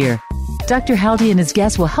find here. Dr. Haldi and his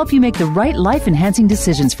guests will help you make the right life-enhancing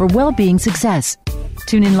decisions for well-being success.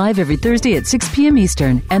 Tune in live every Thursday at 6 p.m.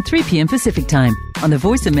 Eastern and 3 p.m. Pacific Time on the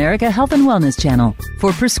Voice America Health and Wellness channel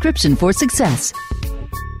for Prescription for Success.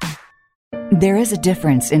 There is a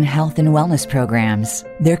difference in health and wellness programs.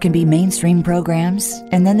 There can be mainstream programs,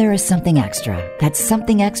 and then there is something extra. That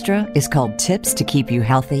something extra is called Tips to Keep You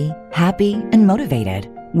Healthy, Happy, and Motivated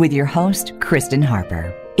with your host, Kristen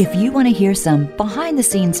Harper. If you want to hear some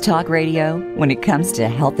behind-the-scenes talk radio when it comes to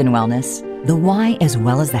health and wellness, the why as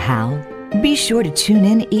well as the how, be sure to tune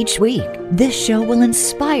in each week. This show will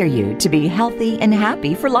inspire you to be healthy and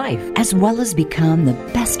happy for life, as well as become the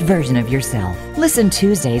best version of yourself. Listen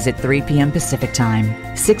Tuesdays at 3 p.m. Pacific Time,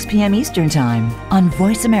 6 p.m. Eastern Time on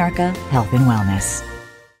Voice America Health and Wellness.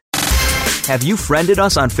 Have you friended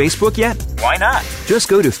us on Facebook yet? Why not? Just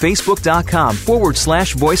go to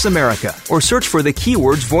facebook.com/Voice America or search for the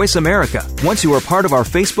keywords Voice America. Once you are part of our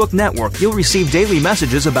Facebook network, you'll receive daily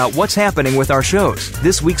messages about what's happening with our shows,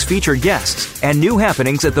 this week's featured guests, and new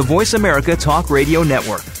happenings at the Voice America Talk Radio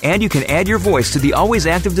Network. And you can add your voice to the always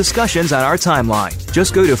active discussions on our timeline.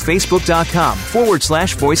 Just go to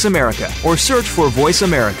facebook.com/Voice America or search for Voice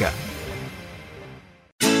America.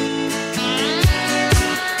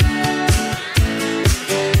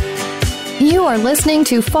 You are listening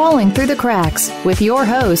to Falling Through the Cracks with your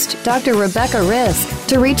host, Dr. Rebecca Risk.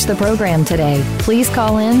 To reach the program today, please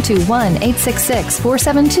call in to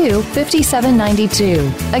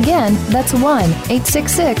 1-866-472-5792. Again, that's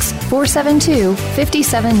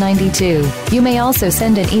 1-866-472-5792. You may also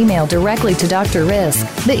send an email directly to Dr. Risk.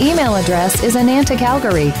 The email address is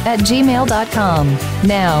anantacalgary@gmail.com.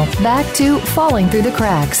 Now, back to Falling Through the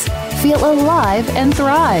Cracks. Feel alive and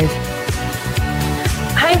thrive.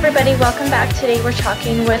 Hi, everybody. Welcome back. Today we're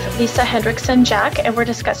talking with Lisa Hendrickson-Jack, and we're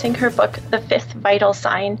discussing her book, The Fifth Vital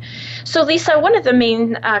Sign. So, Lisa, one of the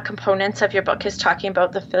main components of your book is talking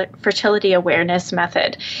about the fertility awareness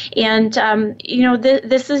method. And,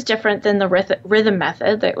 this is different than the rhythm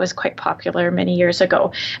method that was quite popular many years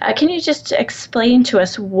ago. Can you just explain to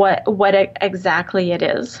us what exactly it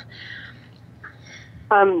is?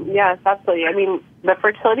 Yes, absolutely. I mean, the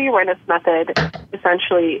fertility awareness method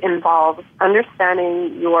essentially involves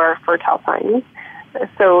understanding your fertile signs.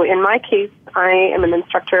 So in my case, I am an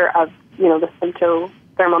instructor of, the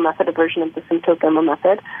symptothermal method, a version of the symptothermal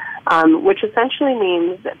method, which essentially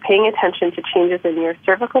means paying attention to changes in your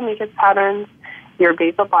cervical mucus patterns, your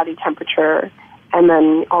basal body temperature, and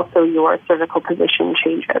then also your cervical position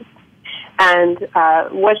changes. And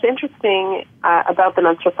what's interesting about the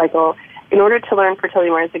menstrual cycle, in order to learn fertility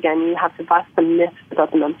awareness, again, you have to bust some myths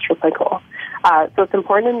about the menstrual cycle. So it's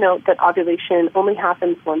important to note that ovulation only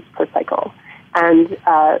happens once per cycle. And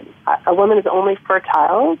a woman is only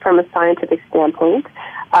fertile from a scientific standpoint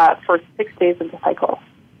for 6 days of the cycle.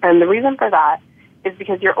 And the reason for that is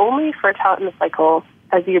because you're only fertile in the cycle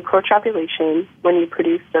as you approach ovulation when you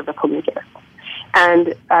produce cervical mucus.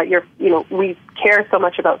 And we care so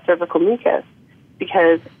much about cervical mucus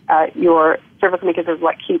because your cervical mucus is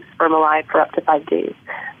what keeps sperm alive for up to 5 days.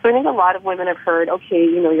 So I think a lot of women have heard, okay,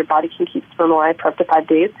 your body can keep sperm alive for up to 5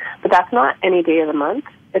 days, but that's not any day of the month.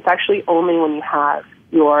 It's actually only when you have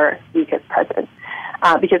your mucus present.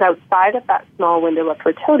 because outside of that small window of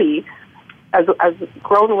fertility, as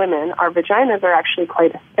grown women, our vaginas are actually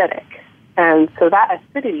quite acidic. And so that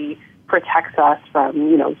acidity protects us from,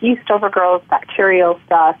 yeast overgrowth, bacterial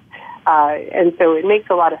stuff. And so it makes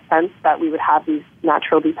a lot of sense that we would have these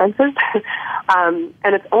natural defenses. And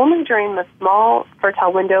it's only during the small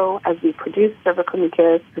fertile window as we produce cervical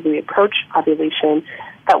mucus, as we approach ovulation,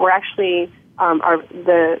 that we're actually,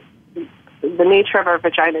 the nature of our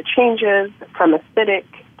vagina changes from acidic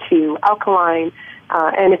to alkaline.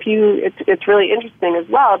 And it's really interesting as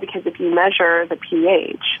well, because if you measure the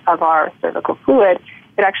pH of our cervical fluid,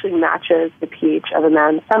 it actually matches the pH of a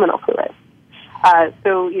man's seminal fluid.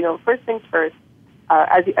 So, first things first,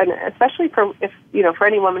 and especially for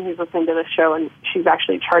any woman who's listening to this show and she's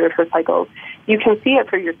actually charted her cycles, you can see it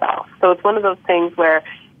for yourself. So it's one of those things where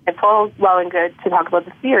it's all well and good to talk about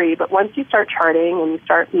the theory, but once you start charting and you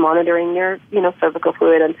start monitoring your, cervical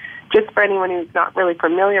fluid, and just for anyone who's not really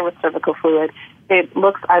familiar with cervical fluid, it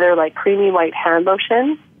looks either like creamy white hand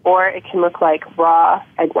lotion, or it can look like raw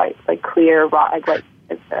egg whites, like clear raw egg whites,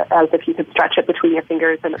 as if you could stretch it between your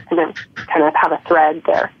fingers and then kind of have a thread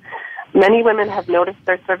there. Many women have noticed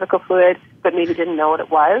their cervical fluid, but maybe didn't know what it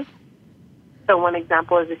was. So one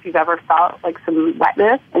example is if you've ever felt like some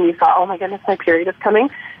wetness and you thought, oh my goodness, my period is coming,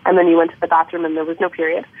 and then you went to the bathroom and there was no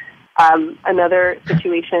period. Another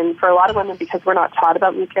situation for a lot of women, because we're not taught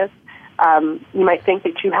about mucus, you might think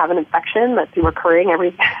that you have an infection that's recurring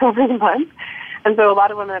every month. And so a lot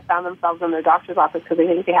of women have found themselves in their doctor's office because they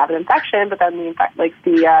think they have an infection, but then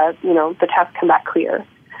the tests come back clear.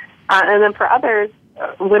 And then for others,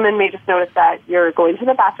 women may just notice that you're going to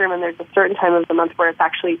the bathroom and there's a certain time of the month where it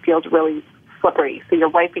actually feels really slippery. So you're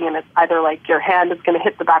wiping and it's either like your hand is going to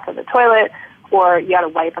hit the back of the toilet, or you got to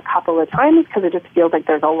wipe a couple of times because it just feels like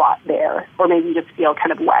there's a lot there, or maybe you just feel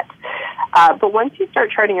kind of wet. But once you start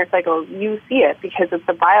charting your cycle, you see it because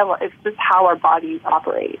it's just how our bodies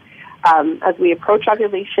operate. As we approach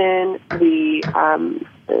ovulation, we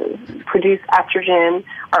produce estrogen.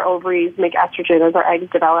 Our ovaries make estrogen as our eggs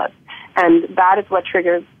develop, and that is what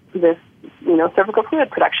triggers this, cervical fluid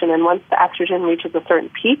production. And once the estrogen reaches a certain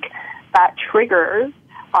peak, that triggers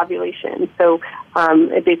ovulation. So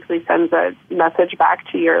it basically sends a message back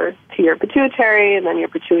to your pituitary, and then your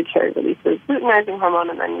pituitary releases luteinizing hormone,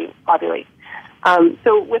 and then you ovulate.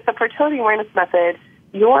 So with the fertility awareness method,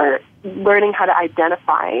 you're learning how to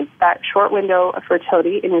identify that short window of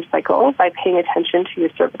fertility in your cycle by paying attention to your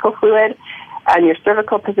cervical fluid and your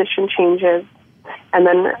cervical position changes. And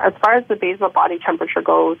then as far as the basal body temperature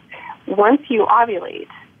goes, once you ovulate,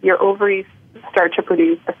 your ovaries start to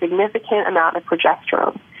produce a significant amount of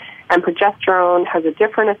progesterone. And progesterone has a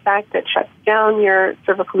different effect. It shuts down your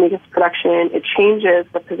cervical mucus production. It changes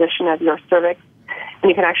the position of your cervix. And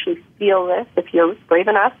you can actually feel this if you're brave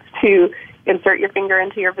enough to insert your finger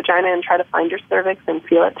into your vagina and try to find your cervix and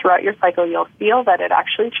feel it throughout your cycle. You'll feel that it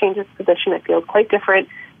actually changes position. It feels quite different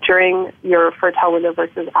during your fertile window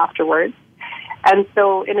versus afterwards. And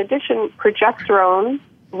so in addition, progesterone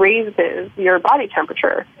raises your body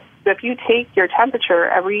temperature. So if you take your temperature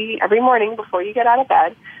every morning before you get out of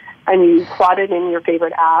bed and you plot it in your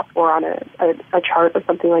favorite app or on a chart or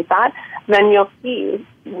something like that, then you'll see,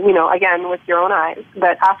 again, with your own eyes,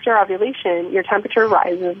 that after ovulation, your temperature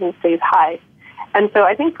rises and stays high. And so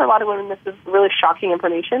I think for a lot of women, this is really shocking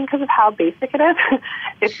information because of how basic it is.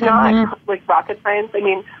 It's not like rocket science. I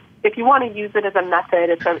mean, if you want to use it as a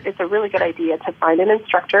method, it's a really good idea to find an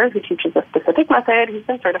instructor who teaches a specific method, who's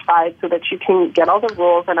been certified, so that you can get all the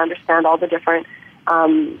rules and understand all the different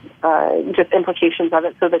just implications of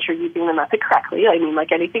it, so that you're using the method correctly. I mean,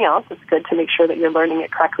 like anything else, it's good to make sure that you're learning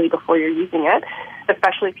it correctly before you're using it,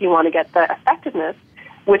 especially if you want to get the effectiveness,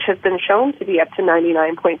 which has been shown to be up to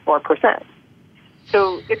 99.4%.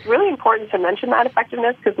 So it's really important to mention that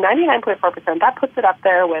effectiveness, because 99.4%, that puts it up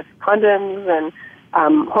there with condoms and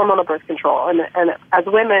hormonal birth control. And as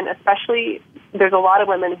women, especially, there's a lot of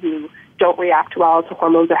women who don't react well to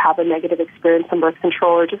hormones or have a negative experience in birth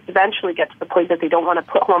control, or just eventually get to the point that they don't want to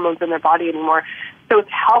put hormones in their body anymore. So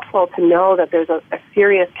it's helpful to know that there's a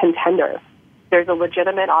serious contender. There's a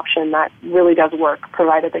legitimate option that really does work,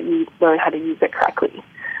 provided that you learn how to use it correctly.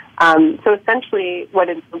 So essentially,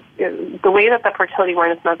 the way that the fertility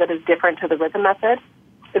awareness method is different to the rhythm method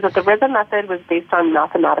is that the rhythm method was based on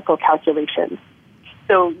mathematical calculations.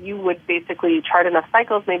 So you would basically chart enough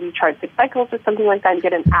cycles, maybe you chart 6 cycles or something like that, and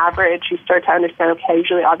get an average. You start to understand, okay, I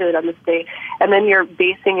usually ovulate on this day, and then you're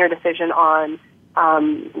basing your decision on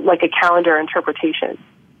like a calendar interpretation.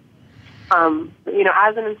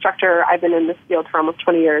 As an instructor, I've been in this field for almost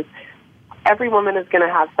 20 years. every woman is going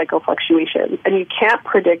to have cycle fluctuations, and you can't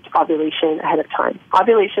predict ovulation ahead of time.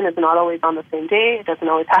 Ovulation is not always on the same day. It doesn't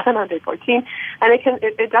always happen on day 14, and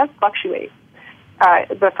it does fluctuate.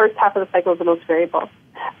 The first half of the cycle is the most variable.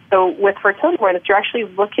 So with fertility awareness, you're actually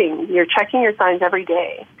you're checking your signs every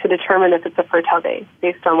day to determine if it's a fertile day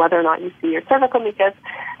based on whether or not you see your cervical mucus,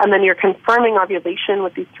 and then you're confirming ovulation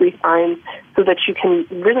with these 3 signs so that you can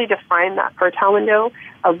really define that fertile window,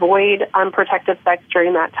 avoid unprotected sex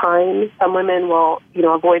during that time. Some women will,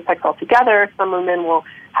 avoid sex altogether. Some women will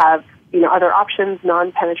have, other options,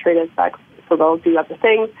 non-penetrative sex, so they'll do other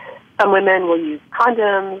things. Some women will use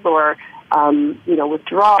condoms or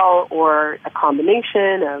withdrawal, or a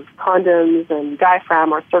combination of condoms and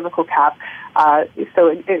diaphragm or cervical cap. So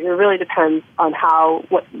it really depends on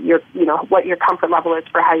what your comfort level is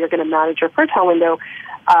for how you're going to manage your fertile window.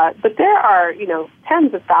 But there are,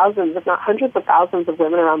 tens of thousands, if not hundreds of thousands of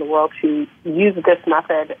women around the world who use this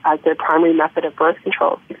method as their primary method of birth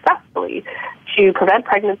control successfully to prevent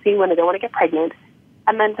pregnancy when they don't want to get pregnant,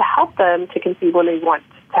 and then to help them to conceive when they want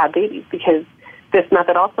to have babies, because this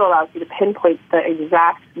method also allows you to pinpoint the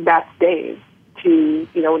exact best days to,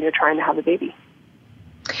 when you're trying to have a baby.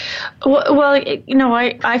 Well,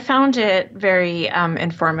 I found it very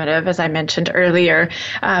informative, as I mentioned earlier,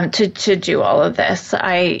 to do all of this.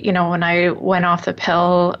 When I went off the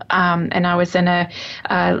pill and I was in a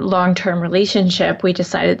long-term relationship, we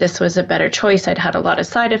decided this was a better choice. I'd had a lot of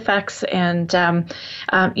side effects, and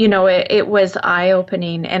it was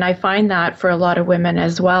eye-opening. And I find that for a lot of women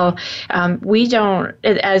as well, we don't,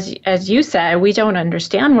 as you said, we don't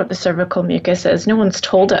understand what the cervical mucus is. No one's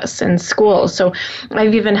told us in school. So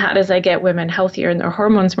I've even had, as I get women healthier and their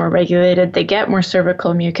hormones more regulated, they get more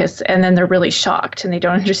cervical mucus, and then they're really shocked and they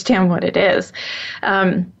don't understand what it is.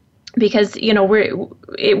 Because,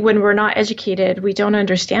 when we're not educated, we don't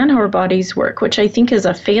understand how our bodies work, which I think is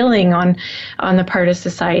a failing on the part of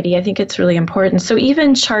society. I think it's really important. So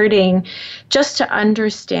even charting, just to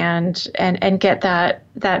understand and get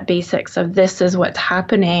that basics of this is what's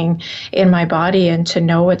happening in my body, and to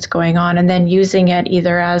know what's going on, and then using it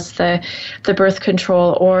either as the birth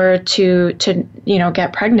control or to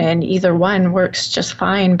get pregnant. Either one works just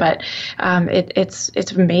fine, but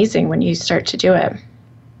it's amazing when you start to do it.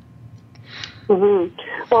 Mm-hmm.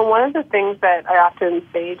 Well, one of the things that I often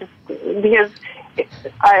say, just because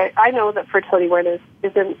I know that fertility awareness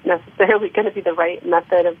isn't necessarily going to be the right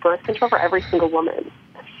method of birth control for every single woman.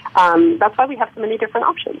 That's why we have so many different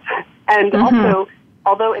options. And also,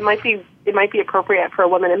 although it might be appropriate for a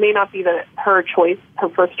woman, it may not be her first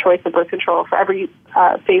choice of birth control for every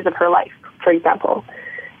phase of her life, for example.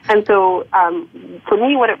 And so, for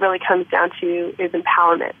me, what it really comes down to is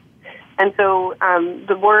empowerment. And so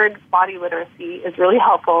the word body literacy is really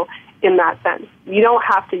helpful in that sense. You don't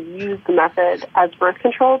have to use the method as birth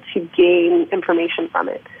control to gain information from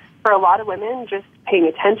it. For a lot of women, just paying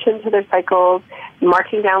attention to their cycles,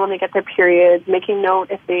 marking down when they get their periods, making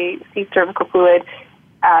note if they see cervical fluid,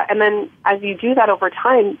 and then as you do that over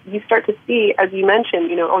time, you start to see, as you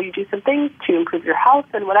mentioned, you do some things to improve your health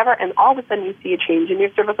and whatever, and all of a sudden you see a change in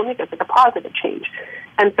your cervical mucus, like a positive change.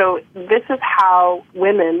 And so this is how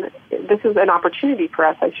this is an opportunity for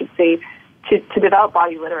us, I should say, to develop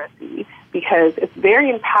body literacy, because it's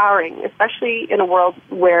very empowering, especially in a world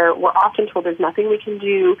where we're often told there's nothing we can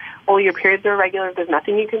do, your periods are irregular, there's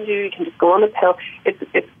nothing you can do, you can just go on the pill.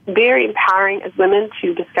 It's very empowering as women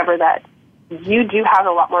to discover that you do have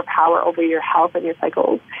a lot more power over your health and your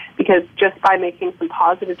cycles, because just by making some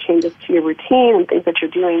positive changes to your routine and things that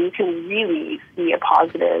you're doing, you can really see a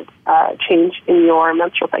positive change in your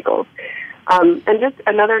menstrual cycles. And just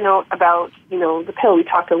another note about, the pill. We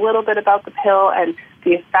talked a little bit about the pill and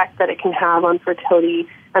the effect that it can have on fertility,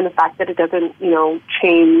 and the fact that it doesn't,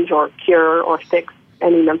 change or cure or fix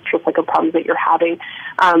any menstrual cycle problems that you're having.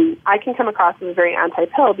 I can come across as a very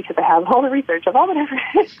anti-pill because I have all the research of all the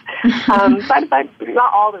different side effects,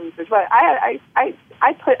 not all the research, but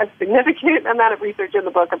I put a significant amount of research in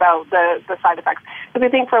the book about the side effects, because I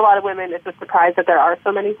think for a lot of women it's a surprise that there are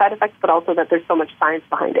so many side effects, but also that there's so much science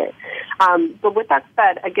behind it. But with that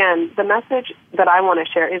said, again, the message that I want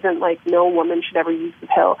to share isn't like no woman should ever use the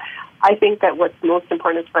pill. I think that what's most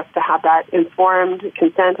important is for us to have that informed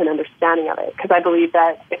consent and understanding of it, because I believe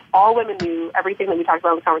that if all women knew everything that we talked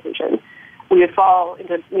about in the conversation, we would fall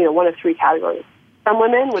into one of 3 categories. Some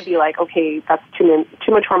women would be like, okay, that's too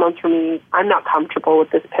much hormones for me. I'm not comfortable with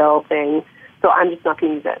this pill thing, so I'm just not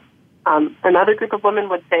going to use it. Another group of women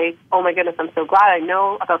would say, oh my goodness, I'm so glad I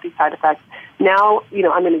know about these side effects. Now,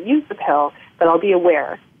 I'm going to use the pill, but I'll be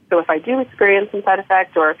aware. So if I do experience some side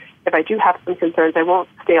effects or if I do have some concerns, I won't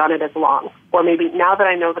stay on it as long. Or maybe now that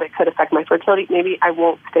I know that it could affect my fertility, maybe I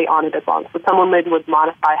won't stay on it as long. So some women would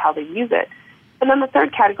modify how they use it. And then the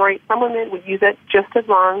third category, some women would use it just as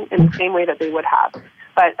long in the same way that they would have.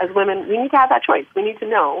 But as women, we need to have that choice. We need to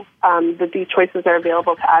know that these choices are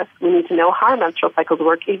available to us. We need to know how our menstrual cycles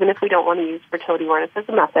work, even if we don't want to use fertility awareness as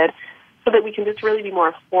a method, so that we can just really be more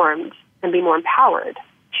informed and be more empowered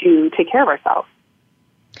to take care of ourselves.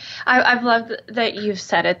 I've loved that you've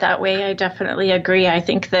said it that way. I definitely agree. I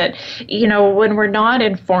think that, you know, when we're not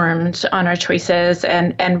informed on our choices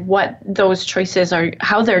and what those choices are,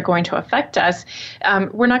 how they're going to affect us,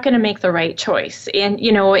 we're not going to make the right choice. And,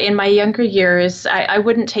 you know, in my younger years, I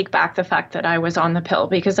wouldn't take back the fact that I was on the pill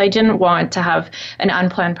because I didn't want to have an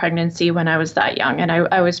unplanned pregnancy when I was that young. And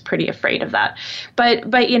I was pretty afraid of that.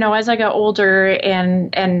 But you know, as I got older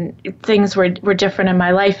and things were different in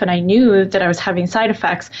my life and I knew that I was having side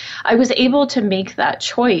effects, I was able to make that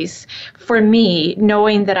choice for me,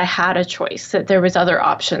 knowing that I had a choice, that there was other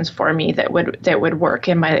options for me that would work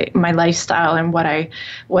in my lifestyle and what I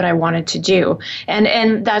wanted to do.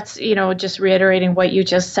 And that's, you know, just reiterating what you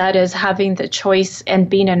just said, is having the choice and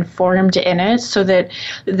being informed in it, so that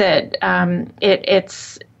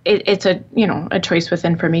it's a, you know, a choice with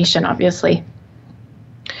information, obviously.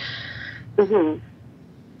 Mm-hmm.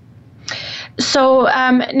 So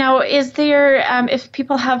now, is there, if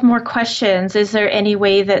people have more questions, is there any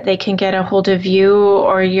way that they can get a hold of you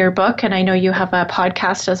or your book? And I know you have a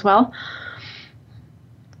podcast as well.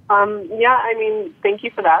 Yeah, I mean, thank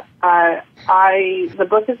you for that. The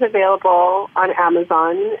book is available on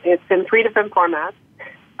Amazon. It's in 3 different formats.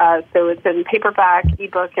 So it's in paperback,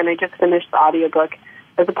 ebook, and I just finished the audiobook.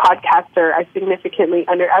 As a podcaster, I significantly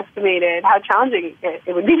underestimated how challenging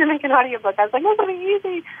it would be to make an audiobook. I was like, this will be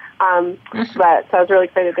easy. But so I was really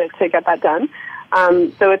excited to get that done.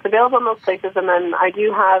 So it's available in most places. And then I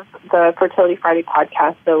do have the Fertility Friday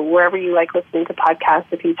podcast. So wherever you like listening to podcasts,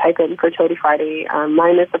 if you type in Fertility Friday,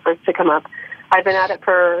 mine is the first to come up. I've been at it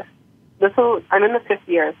I'm in the 5th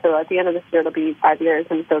year. So at the end of this year, it'll be 5 years.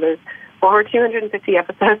 And so there's over 250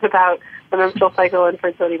 episodes about the menstrual cycle and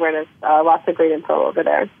fertility awareness. Lots of great info over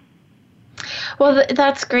there. Well,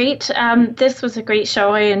 that's great. This was a great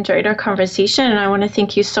show. I enjoyed our conversation, and I want to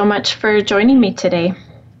thank you so much for joining me today.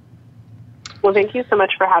 Well, thank you so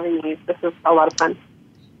much for having me. This was a lot of fun.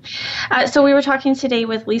 So we were talking today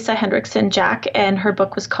with Lisa Hendrickson-Jack, and her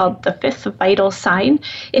book was called The Fifth Vital Sign.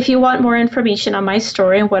 If you want more information on my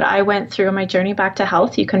story and what I went through in my journey back to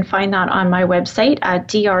health, you can find that on my website at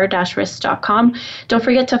dr-risk.com. Don't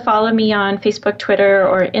forget to follow me on Facebook, Twitter,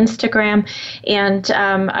 or Instagram, and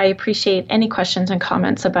I appreciate any questions and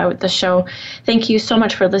comments about the show. Thank you so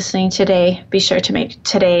much for listening today. Be sure to make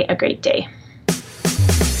today a great day.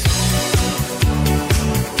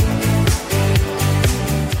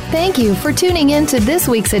 Thank you for tuning in to this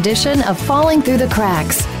week's edition of Falling Through the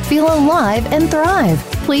Cracks. Feel alive and thrive.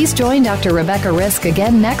 Please join Dr. Rebecca Risk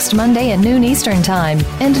again next Monday at noon Eastern Time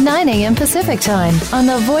and 9 a.m. Pacific Time on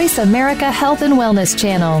the Voice America Health and Wellness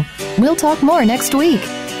channel. We'll talk more next week.